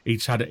it.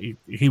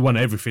 He won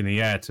everything in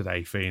the air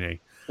today,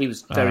 Feeney. He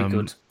was very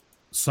good.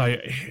 So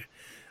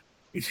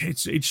it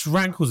just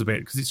rankles a bit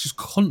because it's just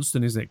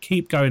constant, isn't it?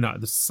 Keep going at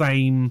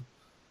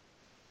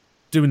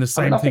doing the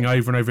same thing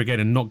over and over again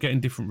and not getting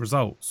different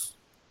results.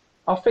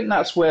 I think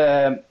that's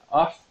where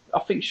I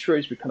think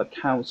Shrewsbury kind of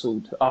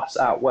counselled us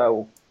out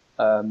well.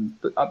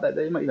 But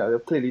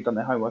they've clearly done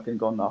their homework and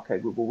gone, okay,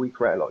 well, we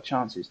create a lot of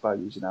chances by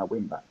using our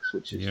wing backs,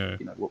 which is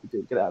what we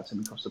do, get out to them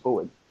and cross the ball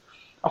in.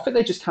 I think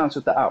they just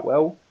counselled that out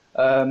well.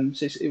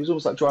 So it was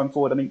almost like driving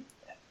forward. I mean,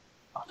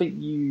 I think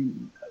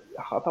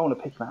I don't want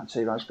to pick him out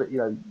too much, but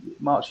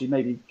Marchie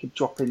maybe could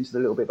drop into the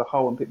little bit of a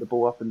hole and pick the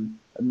ball up and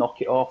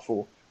knock it off,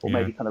 or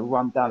maybe kind of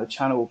run down the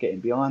channel or get in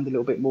behind a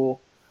little bit more.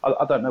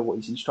 I don't know what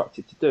he's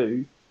instructed to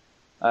do,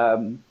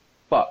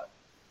 but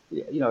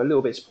a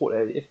little bit of support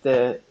there. If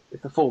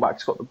the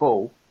fullback's got the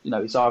ball,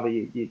 it's either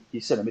your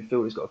centre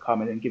midfielder's got to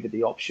come in and give it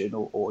the option,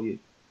 or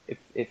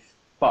if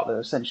Butler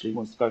essentially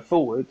wants to go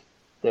forward,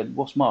 then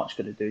what's March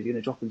going to do? He's going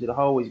to drop into the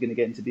hole. He's going to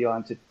get into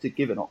behind to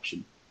give an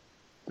option.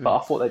 But I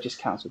thought they just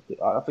cancelled.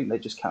 I think they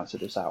just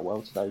cancelled us out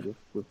well today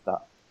with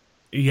that.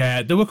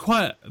 Yeah, there were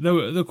quite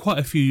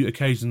a few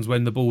occasions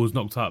when the ball was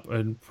knocked up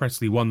and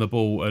Presley won the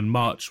ball, and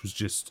March was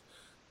just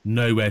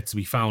nowhere to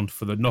be found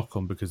for the knock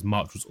on because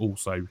March was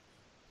also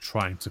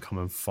trying to come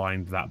and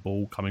find that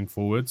ball coming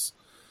forwards.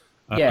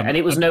 Yeah, and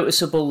it was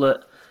noticeable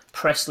that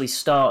Presley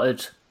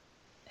started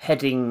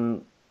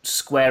heading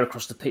square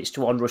across the pitch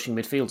to on-rushing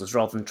midfielders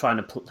rather than trying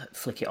to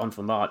flick it on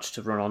for March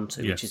to run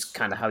onto, which is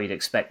kind of how you'd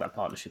expect that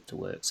partnership to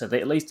work. So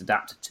they at least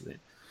adapted to it.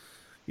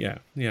 Yeah,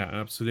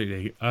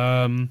 absolutely.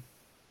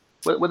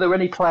 Were there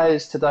any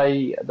players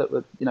today that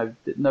were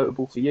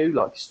notable for you,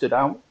 like stood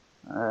out?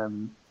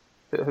 Who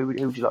would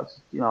you like to?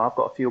 I've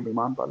got a few in my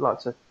mind, but I'd like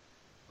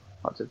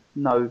to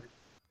know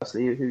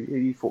personally who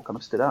you thought kind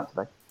of stood out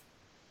today.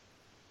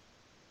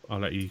 I'll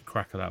let you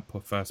crack at that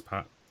first,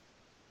 Pat.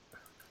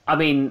 I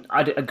mean,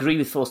 I'd agree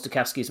with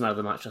Forster-Kaski's man of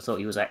the match. I thought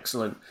he was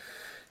excellent.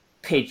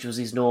 Pidge was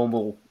his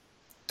normal,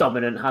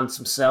 dominant,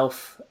 handsome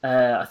self.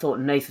 I thought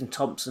Nathan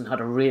Thompson had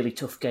a really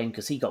tough game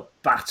because he got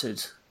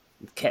battered,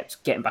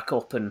 kept getting back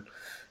up, and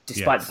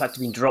despite the fact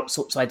of being dropped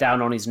upside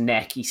down on his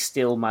neck, he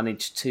still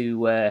managed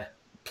to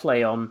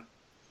play on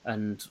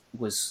and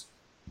was,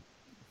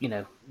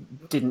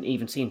 didn't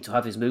even seem to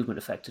have his movement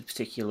affected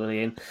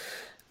particularly. And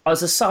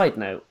as a side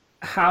note,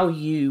 how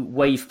you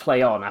wave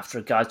play on after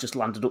a guy's just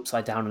landed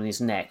upside down on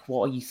his neck,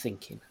 what are you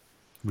thinking?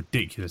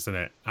 Ridiculous, isn't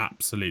it?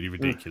 Absolutely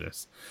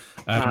ridiculous.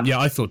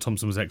 I thought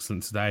Thompson was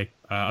excellent today.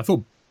 I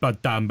thought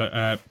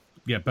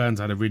Burns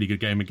had a really good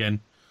game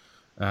again.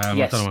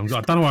 Yes.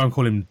 I don't know why I'm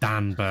calling him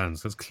Dan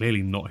Burns. That's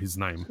clearly not his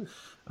name.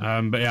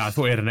 But yeah, I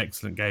thought he had an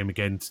excellent game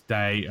again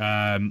today.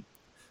 I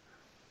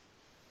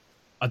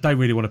don't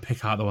really want to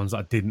pick out the ones that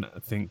I didn't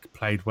think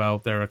played well.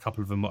 There are a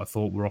couple of them that I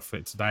thought were off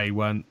it today,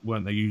 weren't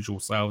their usual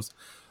selves.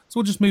 So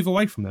we'll just move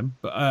away from them.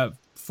 But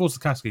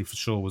Forster-Kaski for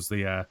sure was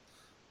a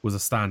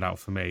standout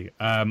for me.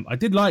 I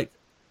did like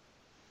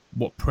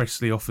what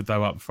Presley offered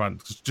though up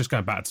front. Just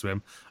going back to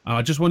him,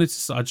 I just wanted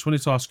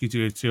to ask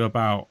you too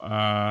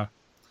about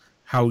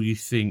how you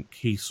think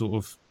he sort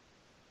of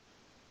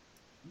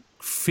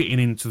fitting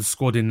into the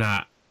squad in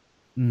that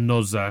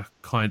Nozza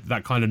kind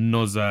of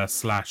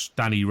Nozza /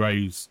 Danny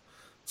Rose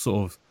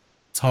sort of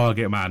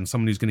target man,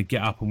 someone who's going to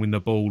get up and win the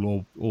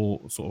ball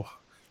or sort of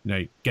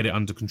get it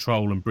under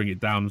control and bring it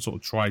down and sort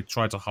of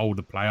try to hold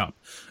the play up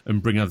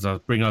and bring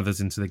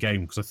others into the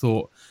game. Because I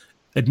thought,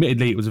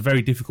 admittedly, it was a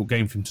very difficult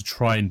game for him to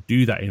try and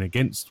do that in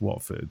against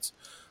Watford.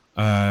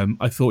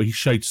 I thought he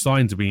showed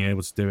signs of being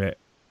able to do it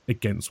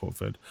against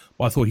Watford,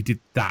 but I thought he did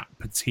that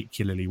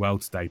particularly well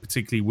today,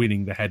 particularly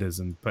winning the headers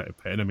and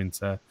putting them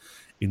into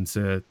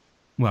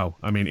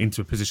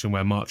a position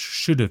where March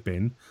should have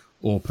been,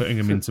 or putting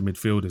him into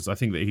midfielders. I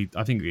think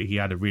that he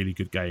had a really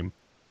good game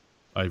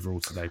overall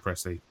today,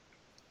 Presley.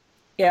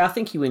 Yeah, I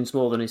think he wins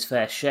more than his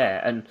fair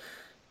share, and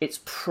it's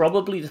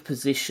probably the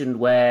position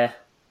where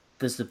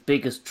there's the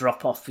biggest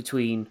drop-off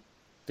between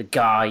the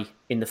guy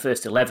in the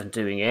first 11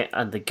 doing it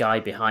and the guy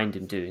behind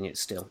him doing it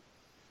still.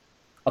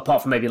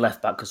 Apart from maybe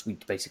left-back, because we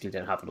basically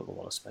don't have another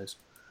one, I suppose.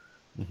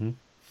 Mm-hmm.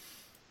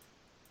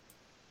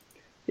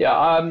 Yeah,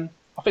 I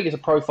think it's a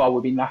profile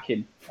we've been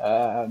lacking.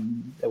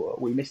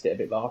 We missed it a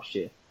bit last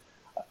year.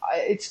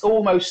 It's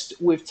almost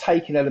we've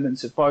taken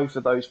elements of both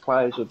of those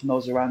players with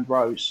Nozza and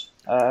Rose.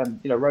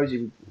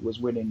 Rosie was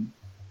winning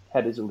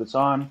headers all the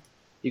time.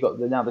 You got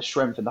now the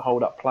strength and the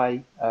hold-up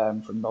play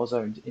from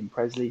Nozza in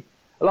Presley.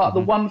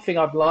 The one thing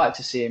I'd like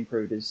to see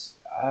improved is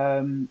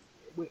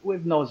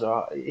with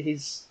Nozza,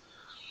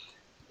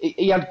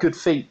 he had good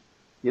feet,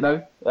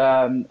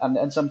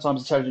 and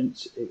sometimes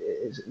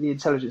the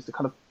intelligence to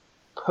kind of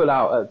pull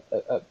out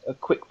a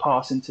quick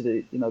pass into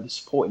the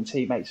supporting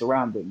teammates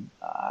around him.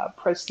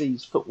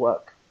 Presley's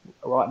footwork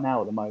right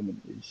now at the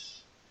moment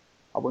is,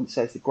 I wouldn't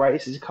say it's the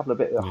greatest. There's a couple of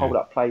bit of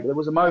hold-up play, but there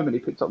was a moment he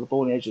picked up the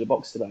ball on the edge of the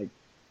box today,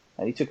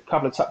 and he took a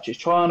couple of touches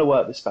trying to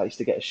work the space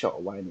to get a shot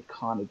away, and it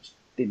kind of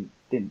didn't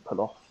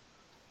pull off.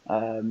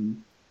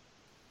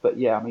 But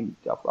yeah, I mean,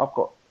 I've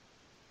got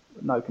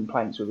no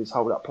complaints with his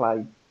hold-up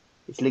play,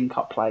 his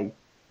link-up play.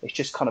 It's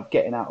just kind of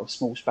getting out of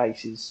small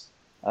spaces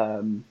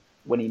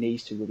when he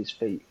needs to with his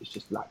feet. It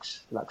just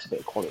lacks a bit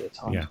of quality at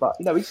times. Yeah. But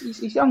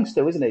he's young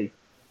still, isn't he?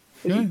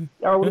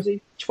 How old is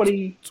he?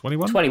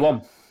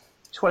 21?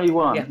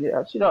 21. Yeah. Do you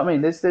know what I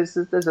mean? There's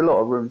a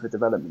lot of room for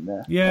development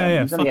there.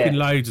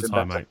 Loads of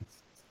time, mate.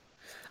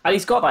 And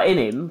he's got that in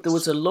him. There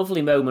was a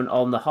lovely moment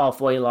on the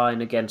halfway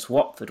line against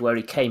Watford where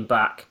he came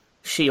back,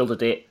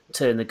 shielded it,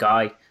 turned the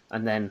guy,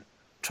 and then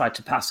tried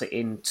to pass it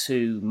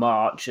into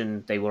March,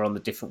 and they were on the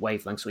different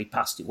wavelength, so he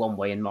passed it one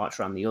way and March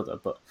ran the other.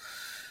 But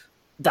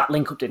that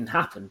link-up didn't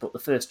happen, but the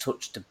first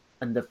touch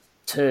and the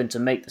turn to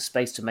make the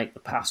space to make the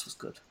pass was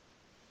good.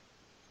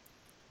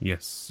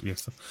 Yes.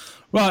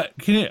 Right,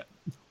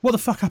 what the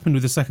fuck happened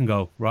with the second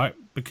goal, right?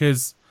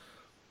 Because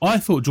I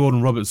thought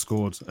Jordan Roberts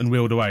scored and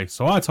wheeled away.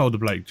 So I told the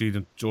bloke,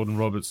 Jordan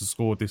Roberts has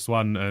scored this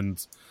one,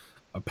 and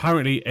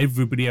apparently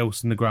everybody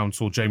else in the ground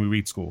saw Jamie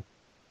Reid score.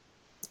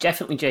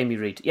 Definitely Jamie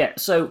Reid. Yeah,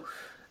 so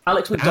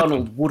Alex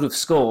McDonald would have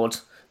scored,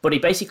 but he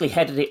basically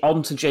headed it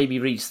onto Jamie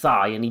Reed's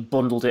thigh and he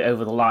bundled it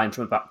over the line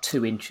from about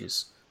 2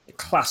 inches. A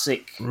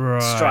classic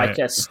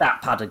striker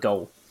stat padder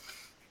goal.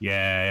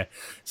 Yeah.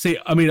 See,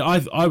 I mean,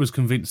 I was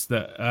convinced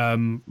that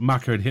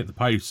Maka had hit the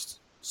post,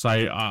 so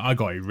I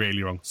got it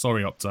really wrong.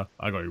 Sorry, Opta,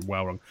 I got it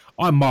well wrong.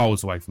 I'm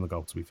miles away from the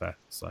goal, to be fair.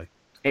 So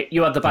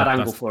you had the bad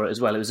angle for it as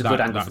well. It was a good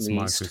angle from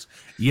the east.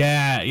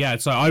 Yeah.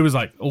 So I was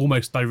like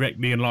almost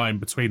directly in line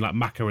between like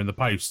Maka and the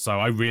post, so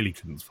I really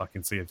couldn't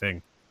fucking see a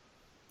thing.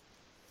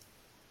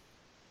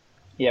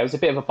 Yeah, it was a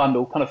bit of a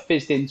bundle, kind of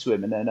fizzed into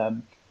him, and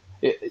then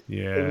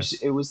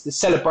it was the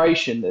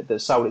celebration that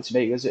sold it to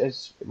me.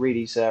 As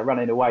Reedy's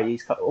running away,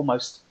 he's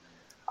almost.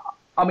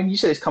 I mean, you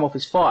said it's come off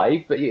his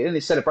 5, but in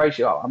his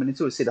celebration, I mean,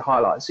 until we see the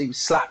highlights, he was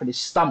slapping his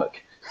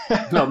stomach.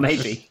 No,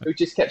 maybe he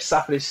just kept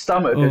slapping his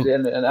stomach and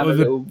having a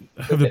little.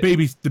 The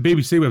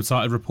BBC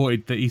website had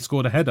reported that he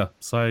scored a header.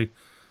 So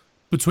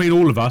between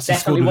all of us,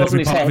 Definitely he scored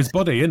every part head. of his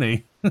body, isn't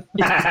he?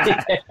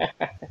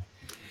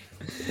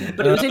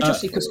 But it was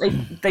interesting because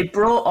they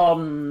brought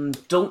on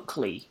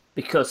Dunkley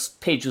because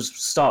Pidge was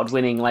started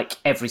winning like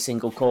every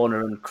single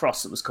corner and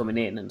cross that was coming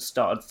in and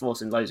started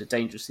forcing loads of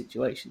dangerous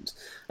situations.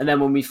 And then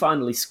when we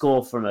finally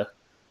score from a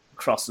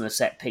cross and a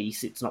set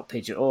piece, it's not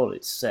Pidge at all.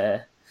 It's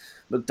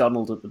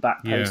McDonald at the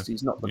back post,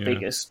 who's not the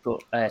biggest,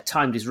 but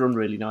timed his run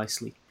really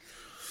nicely.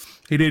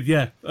 He did,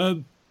 yeah.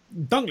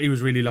 Dunkley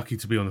was really lucky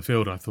to be on the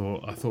field. I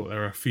thought there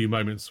were a few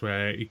moments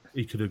where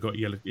he could have got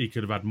yellow. He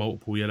could have had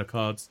multiple yellow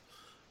cards.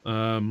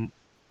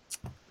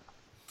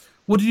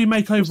 What did you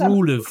make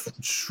overall of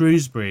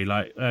Shrewsbury?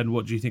 And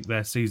what do you think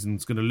their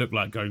season's going to look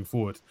like going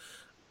forward?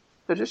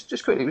 So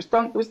just quickly, was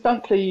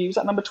Dunkley? Was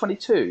that number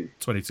 22?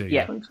 22.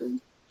 Yeah.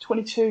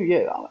 22.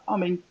 Yeah. I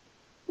mean,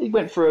 he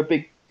went for a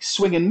big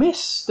swing and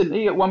miss, didn't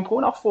he? At one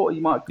point, I thought he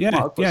might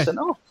have got sent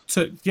off.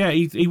 So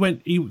he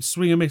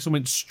swing and miss and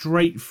went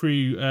straight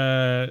through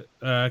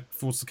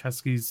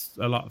Forsakaski's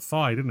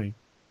thigh, didn't he?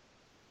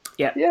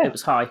 Yeah. It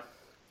was high.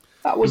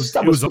 That was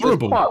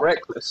horrible. Quite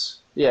reckless.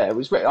 Yeah, it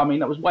was. I mean,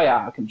 that was way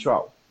out of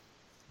control.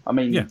 I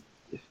mean,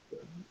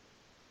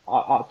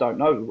 I don't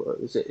know.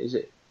 Is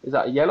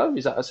that a yellow?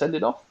 Is that a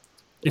sending off?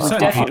 I've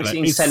definitely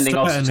seen sending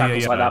off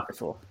tackles like that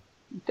before.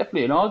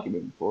 Definitely an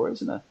argument for it,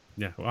 isn't there?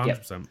 Yeah,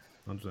 100%.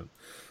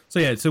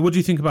 100%. So what do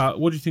you think about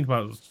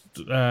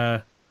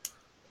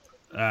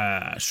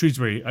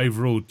Shrewsbury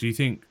overall? How do you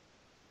think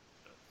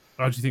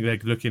they're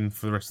looking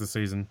for the rest of the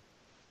season?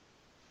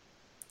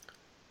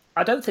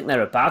 I don't think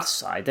they're a bad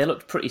side. They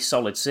looked pretty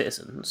solid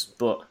citizens,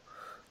 but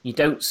you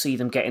don't see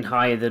them getting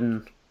higher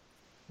than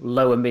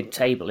lower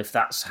mid-table if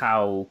that's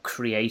how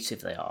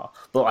creative they are.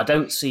 But I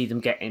don't see them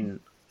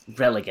getting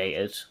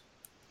relegated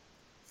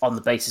on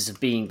the basis of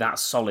being that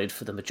solid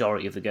for the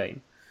majority of the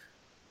game.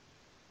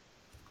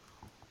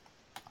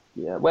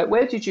 Yeah,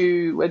 where did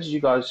you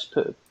guys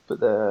put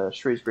the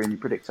Shrewsbury in your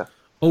predictor?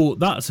 Oh,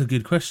 that's a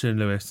good question,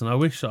 Lewis. And I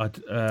wish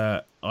I'd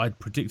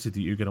predicted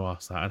that you were going to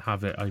ask that and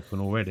have it open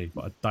already,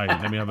 but I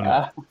don't. Let me have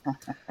a look.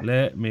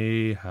 Let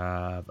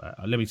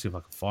me see if I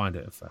can find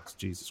it first.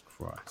 Jesus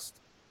Christ!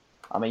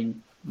 I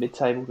mean,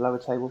 mid-table, lower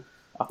table,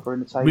 upper in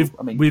the table.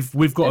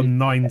 We've got a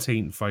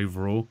 19th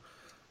overall,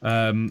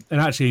 and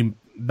actually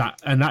that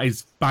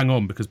is bang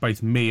on because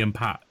both me and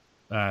Pat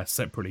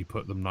separately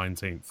put them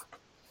 19th.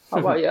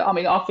 Oh, well, yeah. I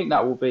mean, I think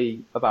that will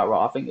be about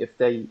right. I think if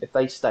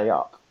they stay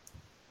up.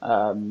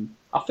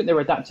 I think they're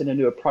adapting a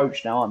new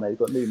approach now, aren't they? They've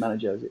got new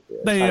managers.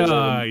 They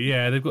are,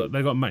 yeah. They've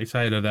got Matty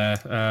Taylor there,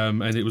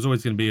 and it was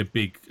always going to be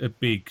a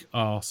big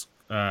ask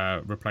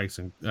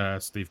replacing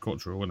Steve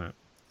Cottrell, wasn't it?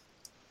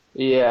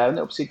 Yeah, and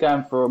obviously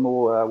going for a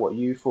more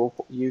youthful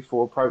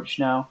approach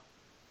now.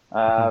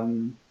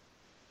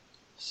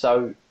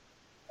 So,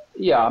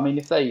 yeah, I mean,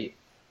 if they,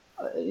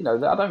 I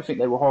don't think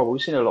they were horrible.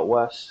 We've seen a lot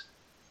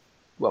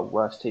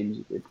worse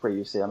teams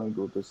previously. I mean,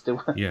 there's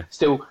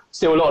still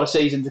a lot of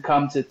season to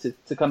come to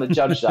kind of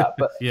judge that.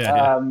 But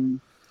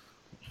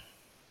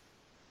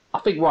I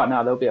think right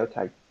now they'll be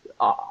okay.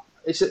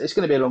 It's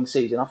going to be a long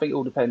season. I think it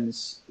all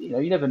depends.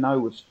 You never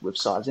know with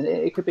sides, and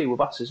it could be with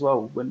us as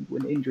well when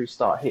injuries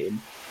start hitting.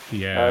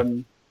 Yeah.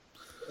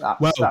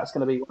 That's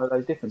going to be one of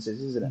those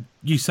differences, isn't it?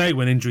 You say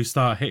when injuries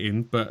start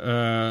hitting,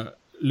 but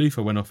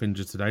Luther went off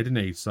injured today, didn't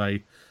he? So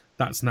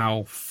that's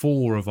now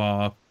 4 of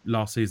our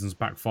last season's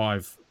back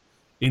 5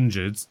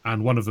 injured,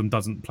 and one of them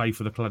doesn't play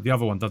for the club. The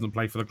other one doesn't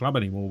play for the club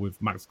anymore with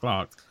Max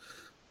Clark.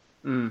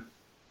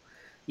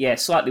 Yeah,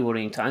 slightly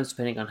worrying times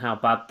depending on how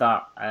bad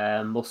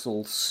that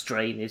muscle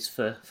strain is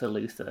for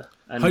Luther.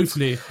 And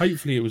hopefully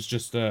it was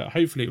just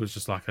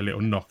like a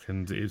little knock,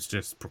 and it's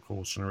just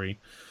precautionary,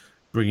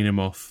 bringing him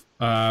off.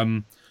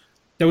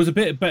 There was a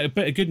bit of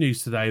good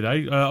news today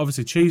though.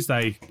 Obviously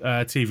Tuesday,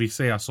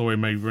 TVC, I saw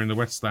him over in the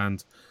West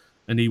Stand,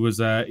 and he was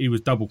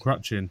double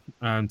crutching.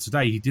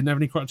 Today he didn't have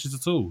any crutches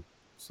at all.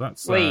 So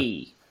that's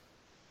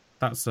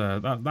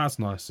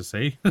nice to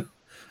see.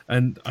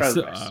 And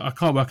I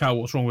can't work out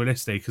what's wrong with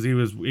Listy because he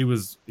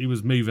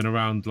was moving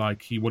around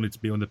like he wanted to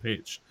be on the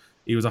pitch.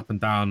 He was up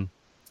and down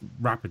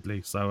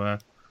rapidly. So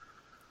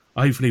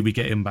hopefully we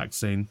get him back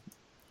soon.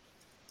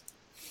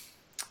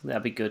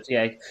 That'd be good.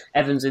 Yeah,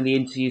 Evans in the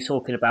interview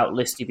talking about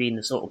Listy being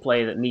the sort of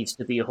player that needs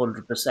to be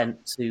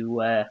 100%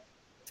 to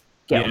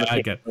get on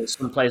the pitch.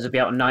 Some players would be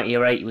out on 90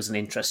 or 80 was an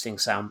interesting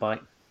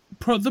soundbite.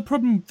 The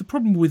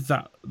problem with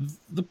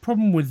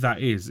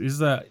that is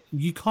that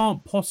you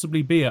can't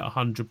possibly be at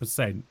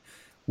 100%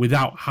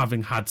 without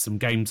having had some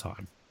game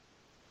time.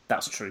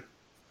 That's true.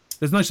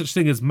 There's no such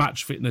thing as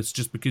match fitness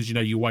just because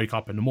you wake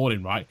up in the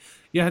morning, right?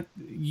 Yeah,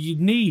 you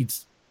need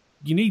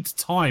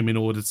time in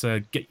order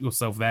to get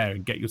yourself there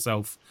and get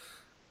yourself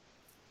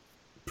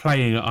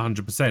playing at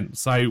 100%.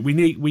 So we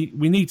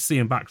need to see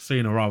him back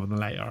sooner rather than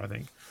later, I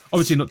think.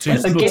 Obviously not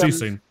too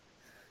soon.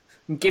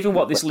 Given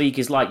what this league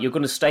is like, you're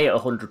going to stay at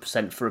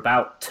 100% for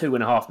about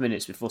 2.5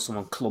 minutes before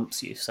someone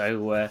clumps you.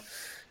 So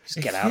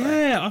just get out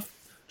there. Yeah,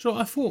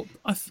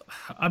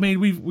 I mean,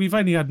 we've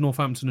only had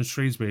Northampton and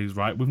Shrewsbury,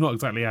 right? We've not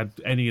exactly had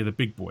any of the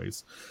big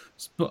boys,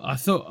 but I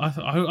thought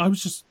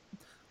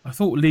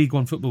League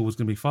One football was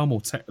going to be far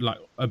more like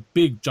a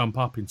big jump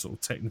up in sort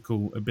of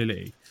technical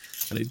ability,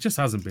 and it just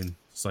hasn't been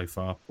so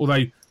far.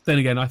 Although, then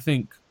again, I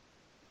think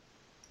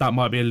that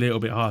might be a little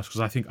bit harsh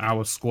because I think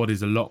our squad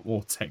is a lot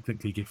more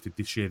technically gifted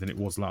this year than it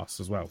was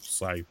last as well.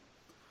 So,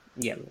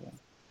 yeah.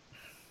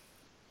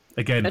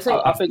 Again,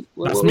 I think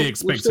that's me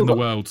expecting the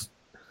world.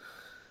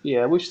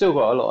 Yeah, we've still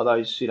got a lot of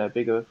those,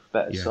 bigger,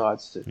 better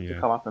sides to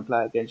come up and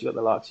play against. You've got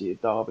the likes of your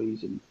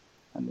Derbies and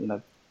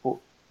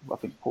I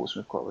think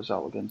Portsmouth got a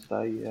result again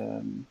today.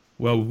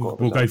 We'll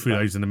go through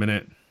those in a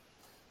minute.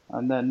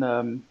 And then,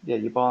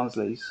 your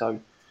Barnsleys. So,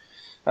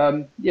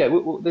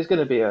 there's going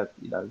to be a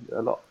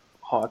lot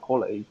higher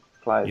quality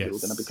players that we're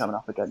going to be coming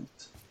up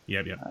against.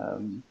 Yeah.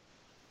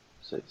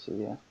 So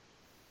yeah.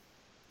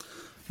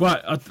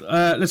 Right,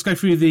 let's go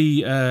through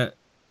the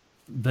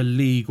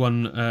League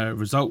One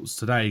results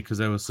today because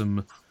there were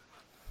some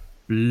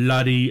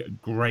bloody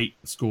great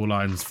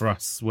scorelines for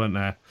us, weren't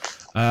there?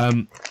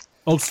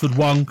 Oxford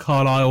 1,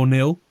 Carlisle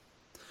 0.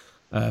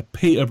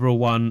 Peterborough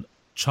 1,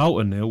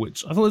 Charlton 0,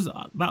 which I thought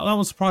that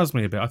one surprised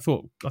me a bit. I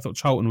thought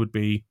Charlton would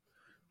be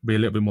a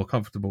little bit more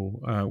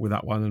comfortable with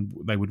that one and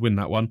they would win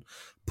that one.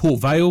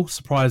 Port Vale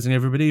surprising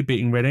everybody,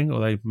 beating Reading,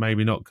 although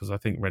maybe not because I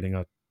think Reading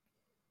are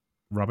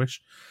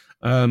rubbish.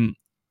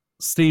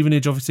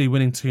 Stevenage obviously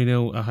winning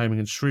 2-0 at home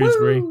against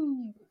Shrewsbury.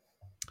 Woo!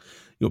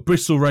 You got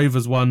Bristol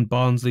Rovers 1,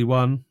 Barnsley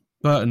 1.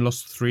 Burton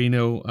lost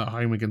 3-0 at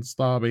home against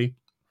Derby.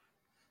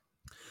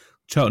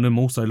 Cheltenham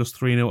also lost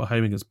 3-0 at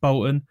home against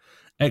Bolton.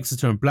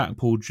 Exeter and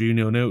Blackpool drew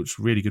 0-0, which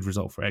really good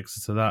result for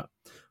Exeter, that.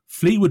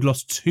 Fleetwood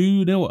lost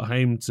 2-0 at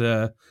home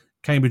to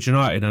Cambridge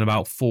United and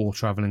about 4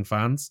 travelling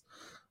fans.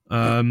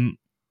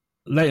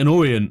 Leyton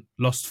Orient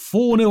lost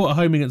 4-0 at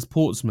home against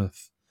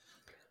Portsmouth.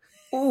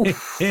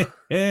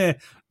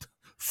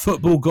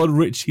 Football god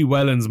Richie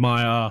Wellens,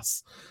 my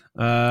ass.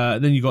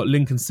 Then you got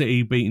Lincoln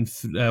City beating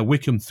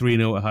Wickham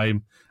 3-0 at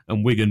home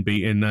and Wigan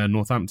beating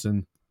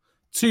Northampton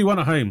 2-1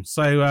 at home.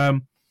 So,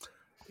 out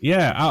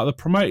of the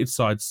promoted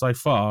side so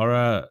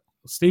far,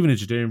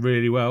 Stevenage are doing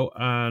really well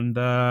and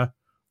the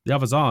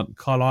others aren't.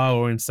 Carlisle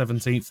are in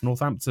 17th,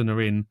 Northampton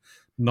are in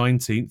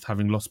 19th,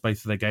 having lost both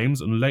of their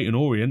games, and Leyton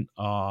Orient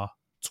are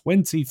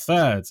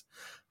 23rd,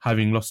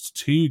 having lost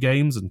 2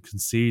 games and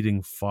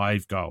conceding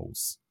 5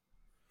 goals.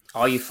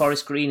 Are you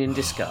Forest Green in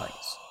disguise?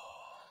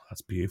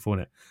 That's beautiful,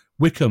 isn't it?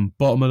 Wickham,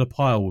 bottom of the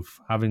pile, with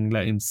having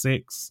let in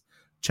 6.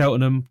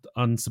 Cheltenham,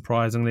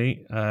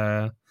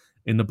 unsurprisingly,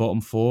 in the bottom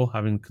 4,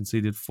 having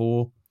conceded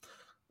 4.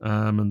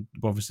 And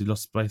obviously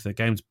lost both their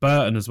games.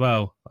 Burton as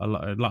well.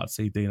 I'd like to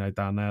see Dino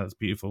down there. That's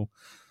beautiful.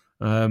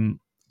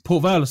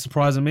 Port Vale is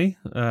surprising me.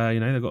 They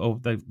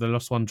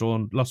lost one,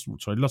 lost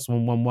one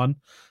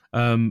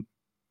 1-1.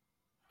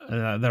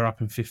 They're up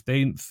in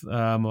 15th.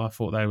 I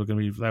thought they were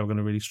going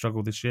to really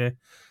struggle this year.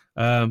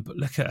 But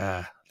look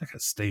at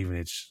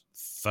Stevenage,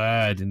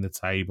 3rd in the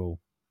table,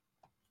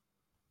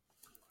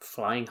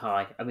 flying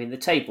high. I mean, the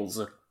tables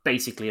are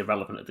basically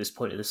irrelevant at this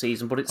point of the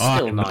season, but it's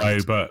still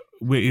nice. But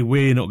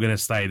we're not going to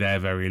stay there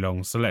very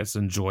long, so let's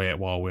enjoy it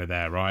while we're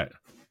there, right?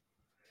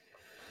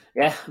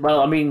 Yeah.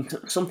 Well, I mean,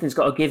 something's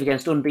got to give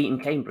against unbeaten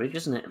Cambridge,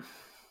 isn't it?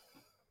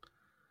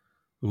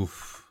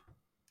 Oof.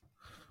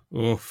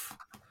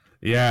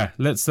 Yeah,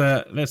 let's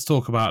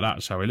talk about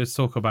that, shall we? Let's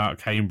talk about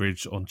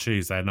Cambridge on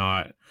Tuesday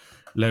night.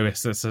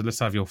 Lewis, let's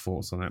have your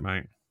thoughts on it,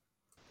 mate.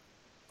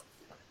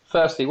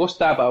 Firstly, what's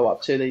Dabo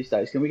up to these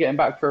days? Can we get him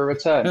back for a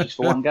return just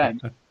for one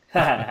game?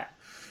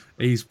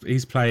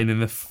 He's playing in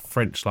the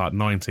French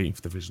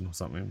 19th division or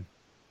something.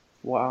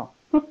 Wow.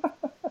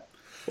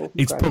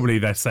 It's probably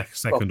their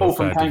second or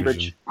third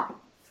division.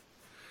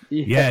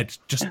 Yeah,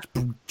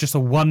 just a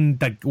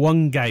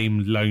one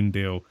game loan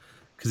deal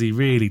because he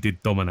really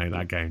did dominate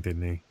that game,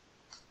 didn't he?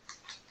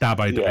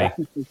 Dabo Day.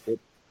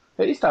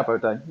 It is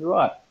Dabo Day. You're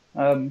right.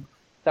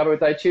 Dabo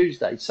Day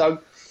Tuesday. So,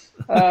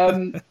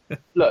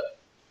 look,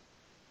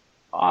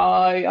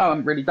 I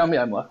haven't really done my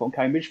homework on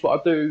Cambridge, but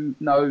I do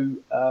know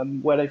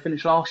where they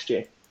finished last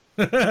year.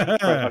 Very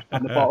much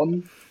on the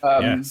bottom.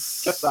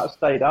 Yes. Just about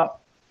stayed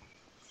up.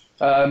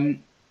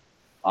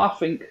 I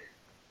think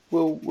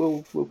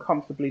we'll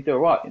comfortably do all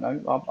right.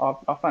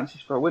 I fancy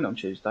for a win on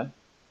Tuesday.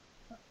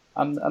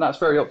 and that's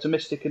very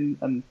optimistic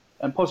and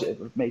positive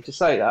of me to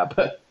say that.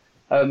 But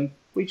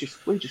we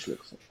just look.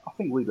 I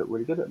think we look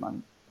really good at the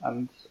moment,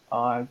 and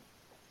I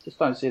just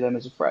don't see them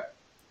as a threat.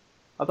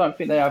 I don't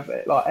think they have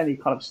like any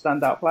kind of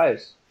standout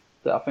players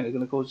that I think are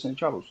going to cause us any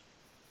troubles.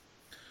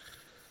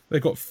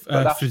 They've got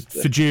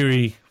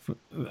Fajiri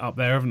up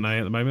there, haven't they,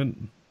 at the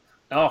moment?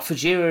 Oh,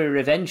 Fajiri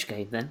revenge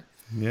game then.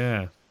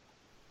 Yeah.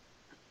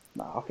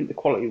 No, I think the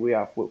quality we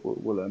have will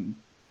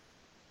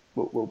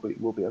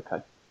be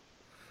okay.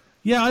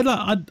 Yeah,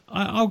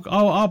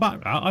 I'll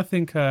back that. I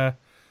think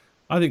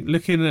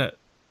looking at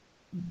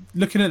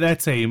their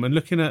team and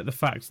looking at the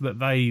fact that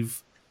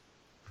they've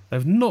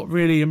not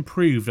really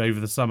improved over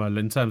the summer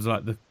in terms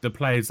of like the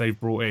players they've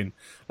brought in.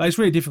 Like, it's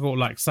really difficult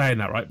like saying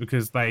that, right?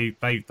 Because they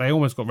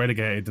almost got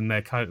relegated and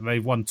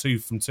they've won 2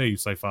 from 2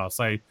 so far.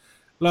 So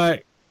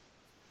like,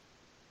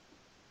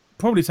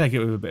 probably take it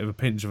with a bit of a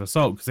pinch of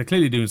salt because they're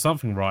clearly doing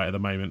something right at the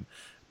moment.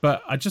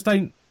 But I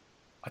don't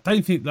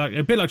think, like,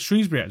 a bit like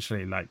Shrewsbury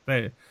actually, like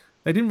they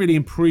didn't really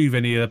improve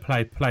any of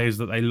the players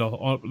that they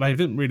lost. They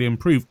didn't really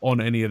improve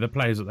on any of the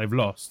players that they've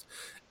lost.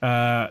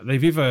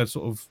 They've either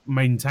sort of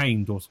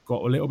maintained or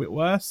got a little bit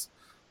worse.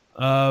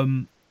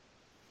 Obviously,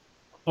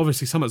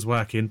 something's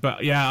working,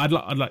 but yeah, I'd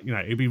like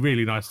it'd be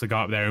really nice to go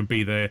up there and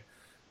be the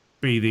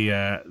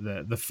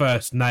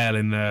first nail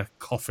in the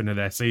coffin of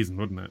their season,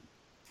 wouldn't it?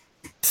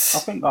 I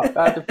think like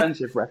our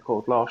defensive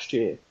record last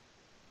year,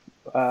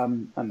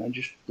 and then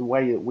just the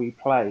way that we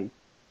play,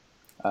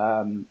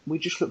 we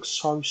just look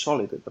so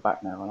solid at the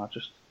back now, and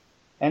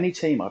any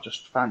team I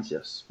just fancy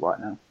us right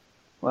now,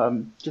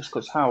 just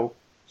because how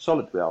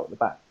solid we are at the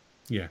back.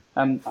 Yeah.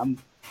 And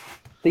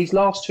these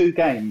last 2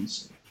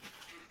 games,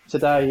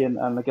 today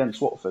and against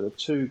Watford, are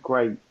 2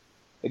 great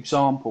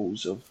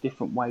examples of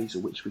different ways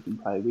in which we can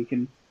play.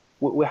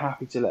 We're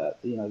happy to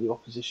let the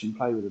opposition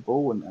play with the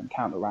ball and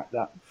counteract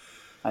that.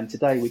 And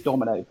today we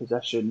dominated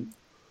possession,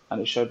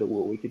 and it showed that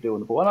what we could do on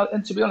the ball.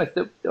 And to be honest,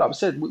 like I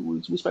said,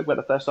 we spoke about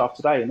the first half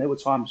today, and there were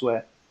times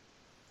where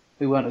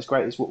we weren't as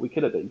great as what we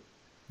could have been.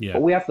 Yeah.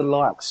 But we have the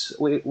likes.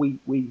 We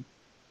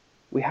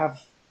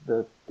have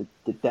the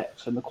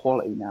depth and the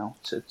quality now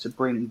to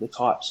bring the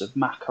types of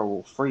Maka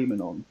or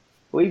Freeman on,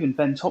 or even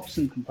Ben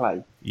Thompson can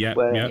play. Yeah.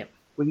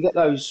 We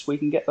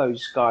can get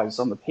those guys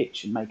on the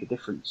pitch and make a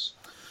difference.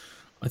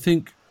 I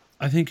think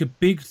a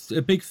big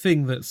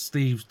thing that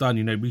Steve's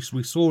done,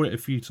 we saw it a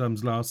few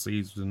times last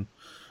season,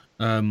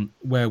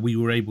 where we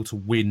were able to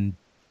win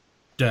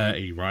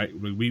dirty, right?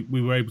 We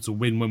were able to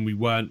win when we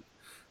weren't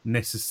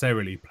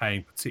necessarily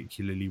playing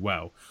particularly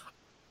well.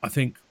 I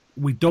think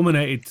we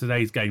dominated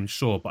today's game,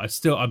 sure, but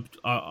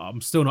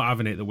I'm still not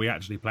having it that we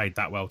actually played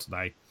that well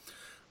today.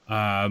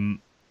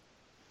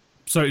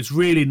 So it's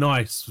really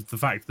nice the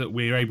fact that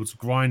we're able to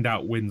grind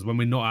out wins when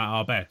we're not at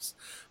our best.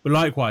 But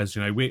likewise,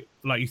 we,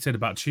 like you said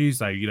about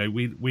Tuesday,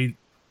 we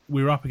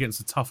were up against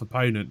a tough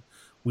opponent.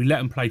 We let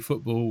them play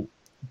football,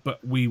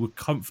 but we were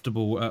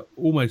comfortable at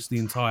almost the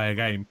entire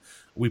game.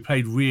 We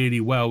played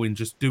really well in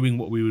just doing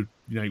what we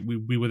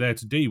were there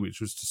to do, which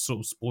was to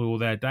sort of spoil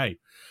their day.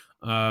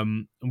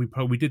 And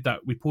we did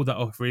that. We pulled that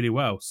off really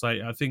well. So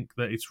I think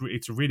that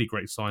it's a really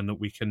great sign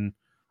that we can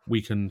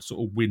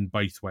sort of win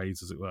both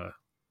ways, as it were.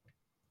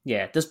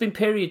 Yeah, there's been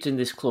periods in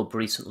this club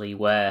recently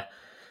where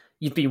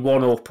you've been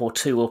 1 up or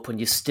 2 up and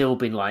you've still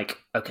been like,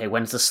 okay,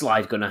 when's the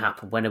slide going to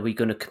happen? When are we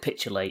going to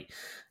capitulate?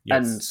 Yes.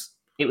 And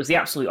it was the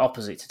absolute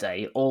opposite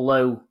today,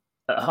 although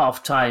at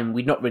half-time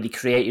we'd not really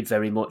created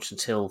very much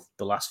until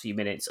the last few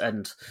minutes,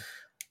 and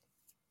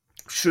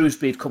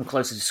Shrewsbury had come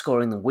closer to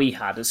scoring than we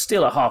had. And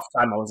still at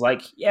half-time I was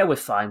like, yeah, we're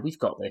fine, we've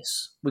got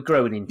this. We're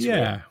growing into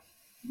it.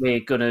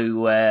 We're going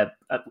to...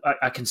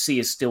 I can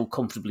see us still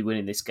comfortably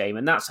winning this game,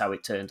 and that's how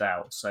it turned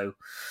out. So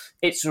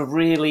it's a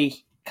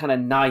really kind of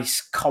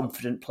nice,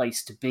 confident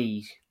place to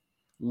be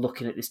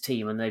looking at this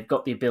team, and they've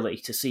got the ability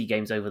to see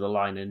games over the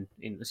line in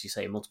as you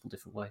say, in multiple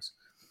different ways.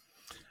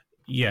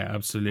 Yeah,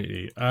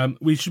 absolutely.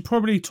 We should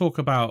probably talk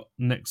about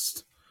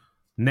next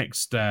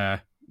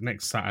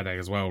Saturday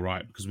as well,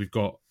 right? Because we've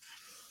got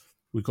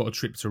a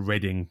trip to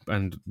Reading,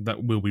 and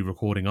that we'll be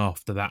recording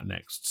after that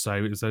next.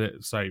 So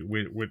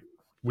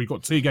we've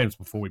got 2 games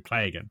before we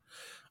play again.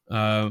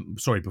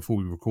 Before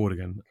we record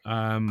again.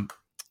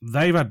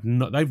 They've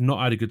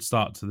not had a good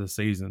start to the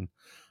season.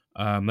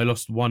 They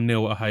lost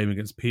 1-0 at home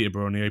against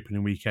Peterborough on the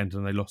opening weekend,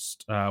 and they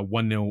lost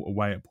 1-0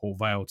 away at Port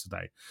Vale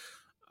today.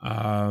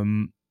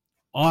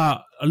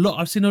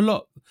 I've seen a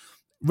lot.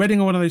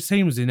 Reading are one of those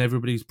teams in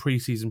everybody's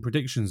pre-season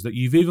predictions that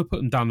you've either put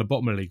them down the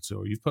bottom of League 2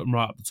 or you've put them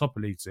right up the top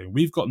of League 2.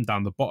 We've got them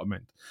down the bottom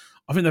end.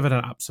 I think they've had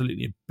an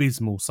absolutely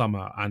abysmal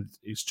summer, and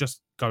it's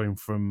just going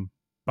from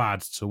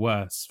bad to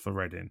worse for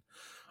Reading.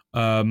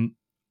 I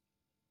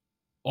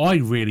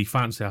really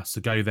fancy us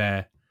to go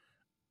there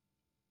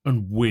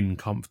and win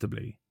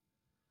comfortably.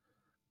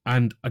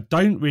 And I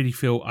don't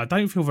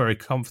feel very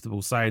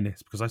comfortable saying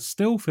this because I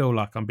still feel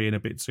like I'm being a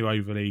bit too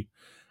overly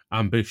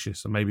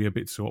ambitious and maybe a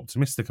bit too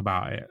optimistic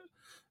about it,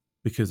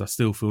 because I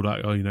still feel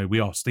like,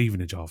 we are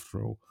Stevenage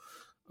after all.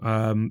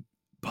 But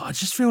I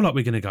just feel like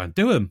we're going to go and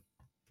do them.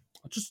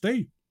 I just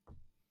do.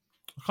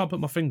 I can't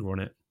put my finger on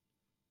it.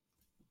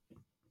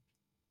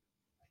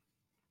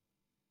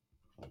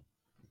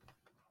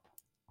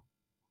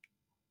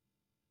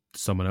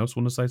 Does someone else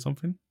want to say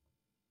something?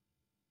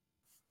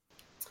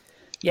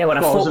 Yeah, when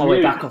I fought my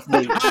way back off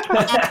mute.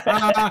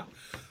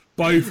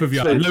 Both of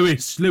you.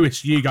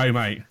 Lewis, you go,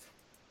 mate.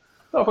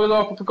 I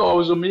forgot I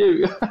was on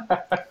mute.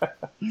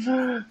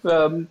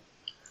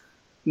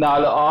 No, look,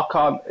 I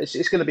can't.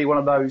 It's going to be one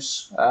of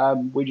those.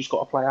 We just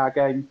got to play our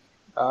game.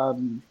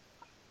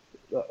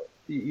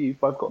 You've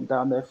both got them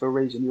down there for a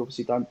reason. You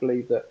obviously don't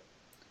believe that,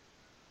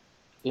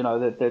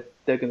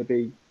 they're going to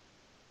be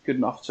good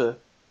enough to.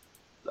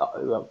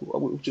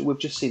 We've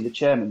just seen the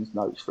chairman's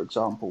notes, for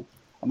example,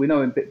 and we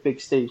know in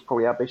Big Steve's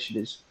probably ambition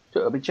is.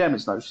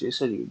 Chairman's notes. He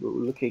said we were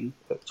looking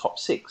at top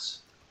 6.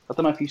 I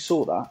don't know if you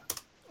saw that.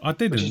 I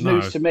didn't. Which is know.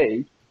 news to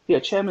me. Yeah,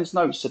 chairman's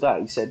notes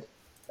today said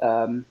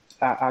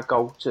our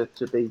goal to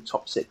be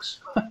top 6,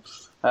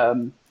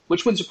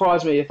 which wouldn't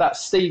surprise me if that's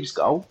Steve's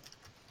goal,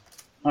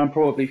 and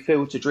probably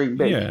Phil to dream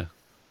big. Yeah.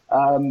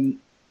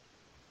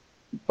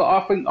 But I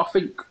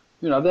think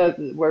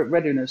we're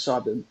Reading a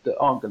side that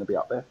aren't going to be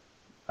up there.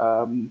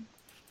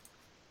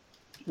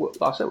 Like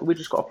I said, we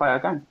just got to play our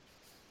game.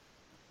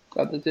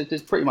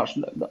 There's pretty much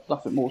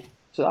nothing more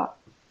to that.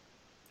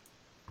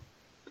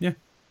 Yeah.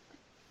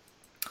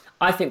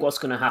 I think what's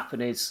going to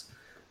happen is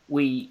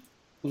we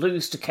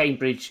lose to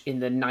Cambridge in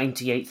the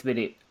 98th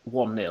minute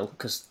 1-0,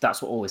 because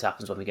that's what always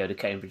happens when we go to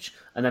Cambridge.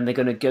 And then they're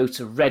going to go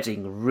to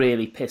Reading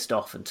really pissed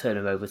off and turn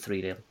them over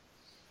 3-0.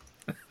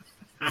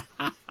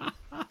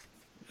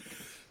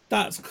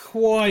 That's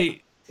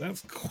quite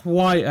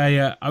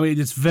a. I mean,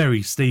 it's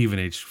very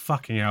Stevenage.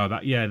 Fucking hell,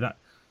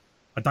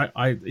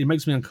 it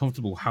makes me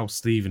uncomfortable how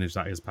Stevenage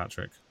that is,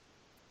 Patrick.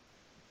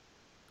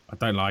 I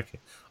don't like it.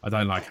 I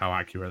don't like how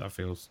accurate that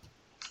feels.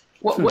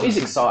 What is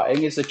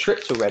exciting is the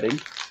trip to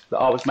Reading that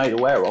I was made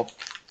aware of.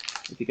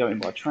 If you go in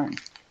by train,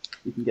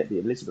 you can get the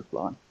Elizabeth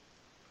line.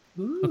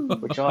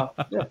 Which I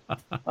didn't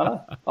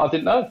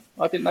know.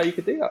 I didn't know you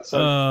could do that.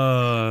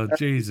 So,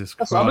 Jesus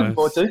that's Christ! what I'm looking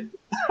forward to.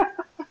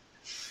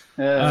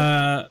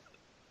 Yeah.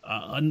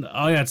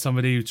 I had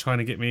somebody who trying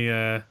to get me.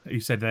 Who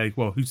said they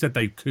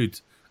could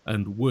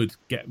and would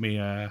get me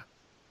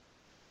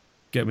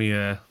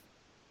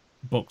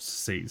box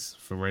seats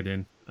for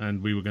Reading,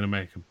 and we were going to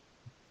make a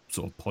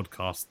sort of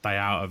podcast day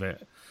out of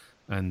it,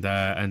 and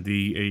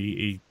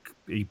he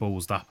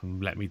ballsed up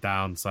and let me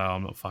down, so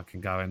I'm not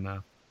fucking going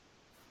now.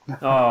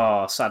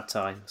 Oh, sad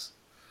times.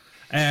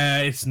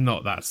 It's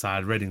not that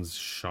sad. Reading's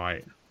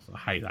shite. I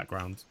hate that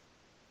ground.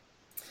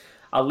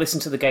 I'll listen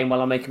to the game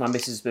while I'm making my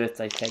missus'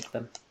 birthday cake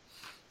then.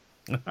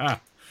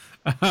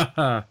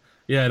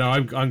 Yeah, no,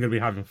 I'm going to be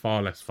having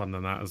far less fun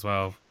than that as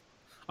well.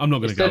 I'm not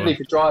going to go. Deadly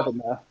for driving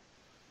there.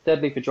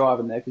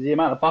 Because the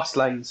amount of bus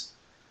lanes.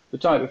 We've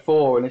done it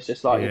before, and it's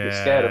just like you're a bit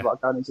scared of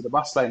going into the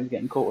bus lanes and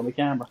getting caught on the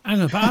camera. Hang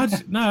on, but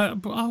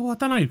I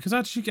don't know, because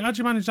how do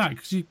you manage that?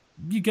 Because you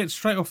get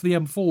straight off the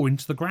M4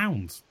 into the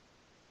ground.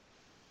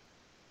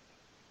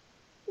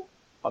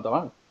 I don't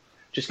know.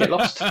 Just get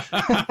lost.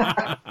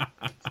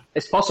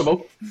 It's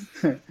possible.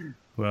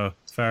 Well,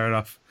 fair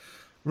enough.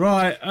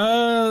 Right,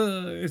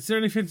 is there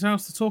anything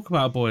else to talk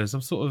about, boys?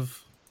 I'm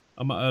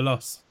at a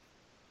loss.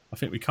 I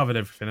think we covered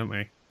everything, haven't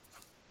we?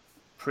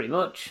 Pretty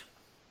much.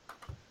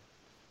 I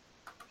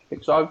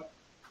think so.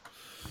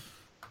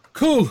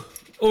 Cool.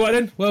 All right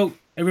then. Well,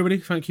 everybody,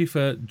 thank you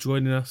for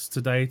joining us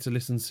today to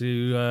listen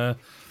to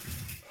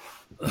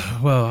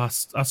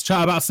us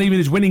chat about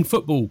Stevenage winning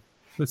football.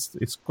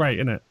 It's great,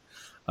 isn't it?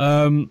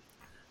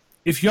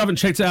 If you haven't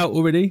checked it out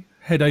already,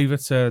 head over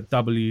to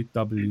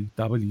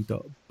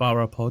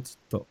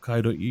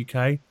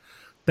www.boroughpod.co.uk.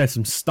 There's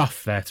some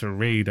stuff there to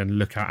read and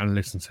look at and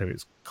listen to.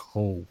 It's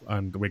cool,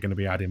 and we're going to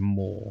be adding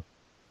more.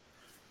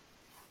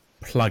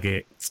 Plug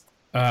it.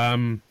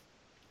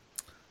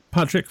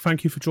 Patrick,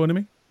 thank you for joining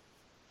me.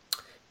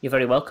 You're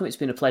very welcome. It's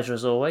been a pleasure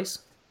as always.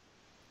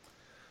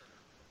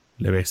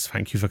 Lewis,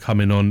 thank you for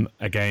coming on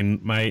again,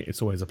 mate.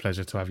 It's always a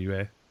pleasure to have you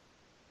here.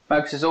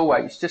 Folks, as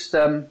always, just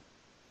if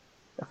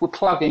we're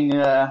plugging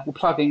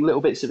little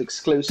bits of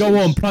exclusives. Go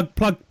on,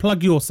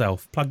 plug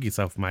yourself. Plug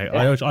yourself, mate.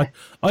 Yeah.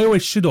 I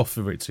always should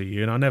offer it to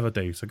you, and I never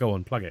do. So go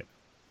on, plug it.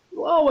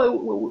 Well,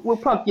 we'll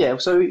plug. Yeah.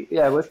 So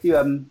yeah, if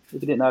you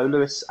didn't know,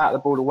 Lewis at the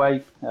Border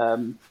Way,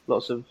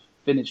 lots of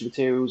vintage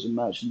materials and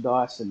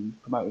merchandise and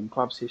promoting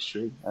club's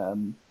history.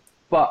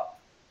 But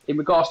in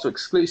regards to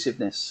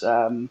exclusiveness,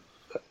 I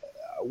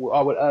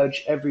would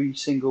urge every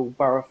single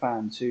Borough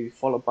fan to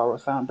follow Borough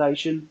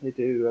Foundation. They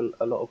do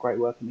a lot of great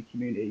work in the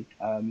community,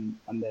 and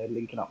they're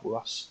linking up with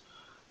us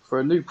for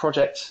a new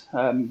project.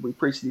 We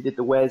recently did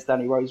the Where's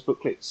Danny Rose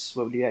booklets,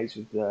 where we liaised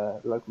with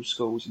local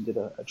schools and did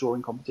a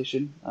drawing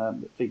competition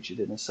that featured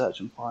in a search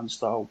and find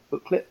style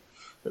booklet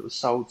that was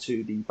sold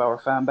to the Borough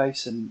fan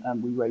base, and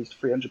we raised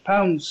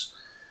 £300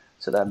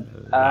 to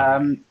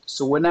them.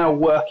 So we're now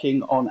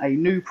working on a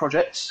new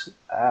project,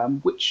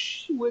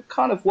 which we've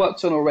kind of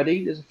worked on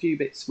already. There's a few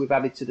bits we've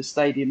added to the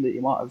stadium that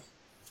you might have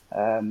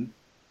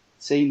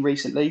seen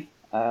recently,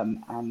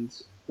 and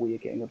we are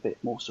getting a bit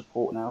more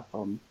support now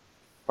from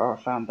Borough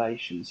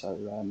Foundation. So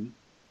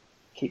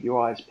keep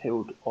your eyes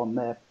peeled on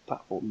their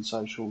platform and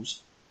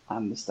socials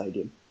and the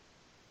stadium.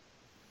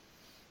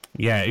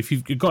 Yeah, if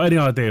you've got any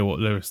idea what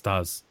Lewis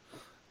does,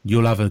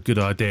 you'll have a good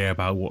idea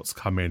about what's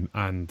coming,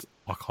 and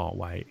I can't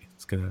wait.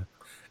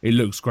 It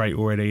looks great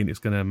already, and it's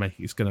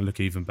gonna look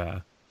even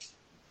better.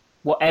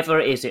 Whatever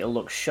it is, it'll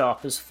look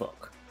sharp as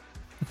fuck.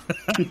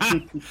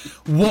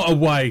 What a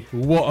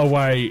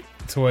way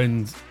to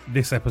end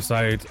this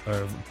episode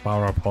of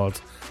Borough Pod.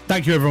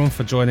 Thank you everyone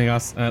for joining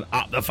us, and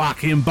up the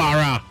fucking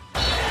Borough.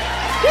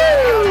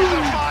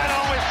 The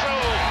final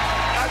whistle,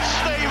 and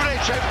Steve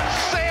Richards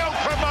sealed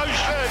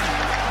promotion,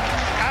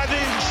 and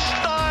in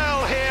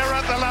style here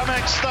at the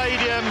Lamex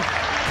Stadium,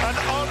 and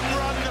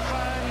on-run the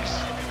fans.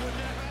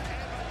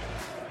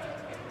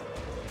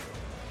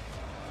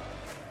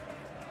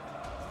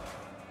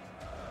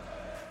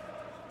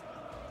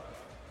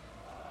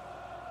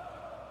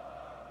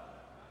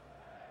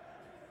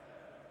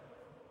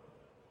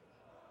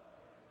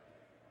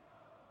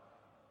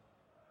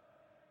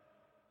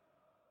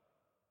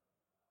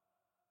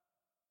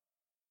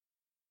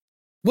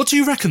 What do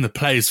you reckon the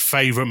player's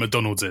favourite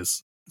McDonald's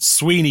is?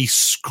 Sweeney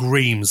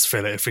screams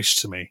fillet of fish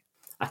to me.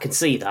 I can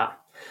see that.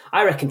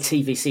 I reckon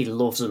TVC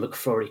loves a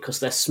McFlurry because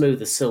they're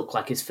smooth as silk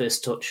like his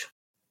first touch.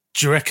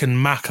 Do you reckon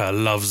Macca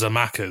loves a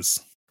Macca's?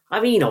 I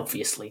mean,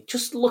 obviously.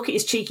 Just look at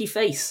his cheeky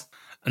face.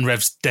 And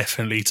Revs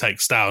definitely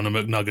takes down a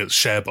McNuggets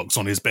share box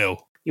on his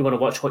bill. You want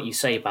to watch what you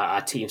say about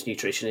our team's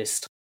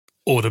nutritionist.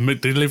 Order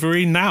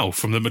McDelivery now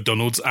from the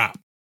McDonald's app.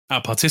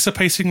 At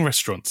participating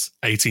restaurants,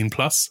 18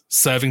 plus,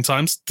 serving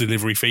times,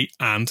 delivery fee,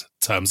 and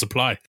terms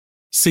apply.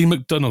 See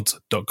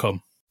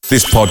mcdonalds.com.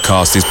 This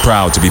podcast is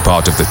proud to be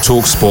part of the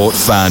TalkSport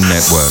Fan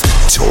Network.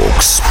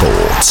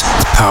 TalkSport.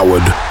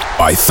 Powered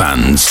by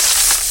fans.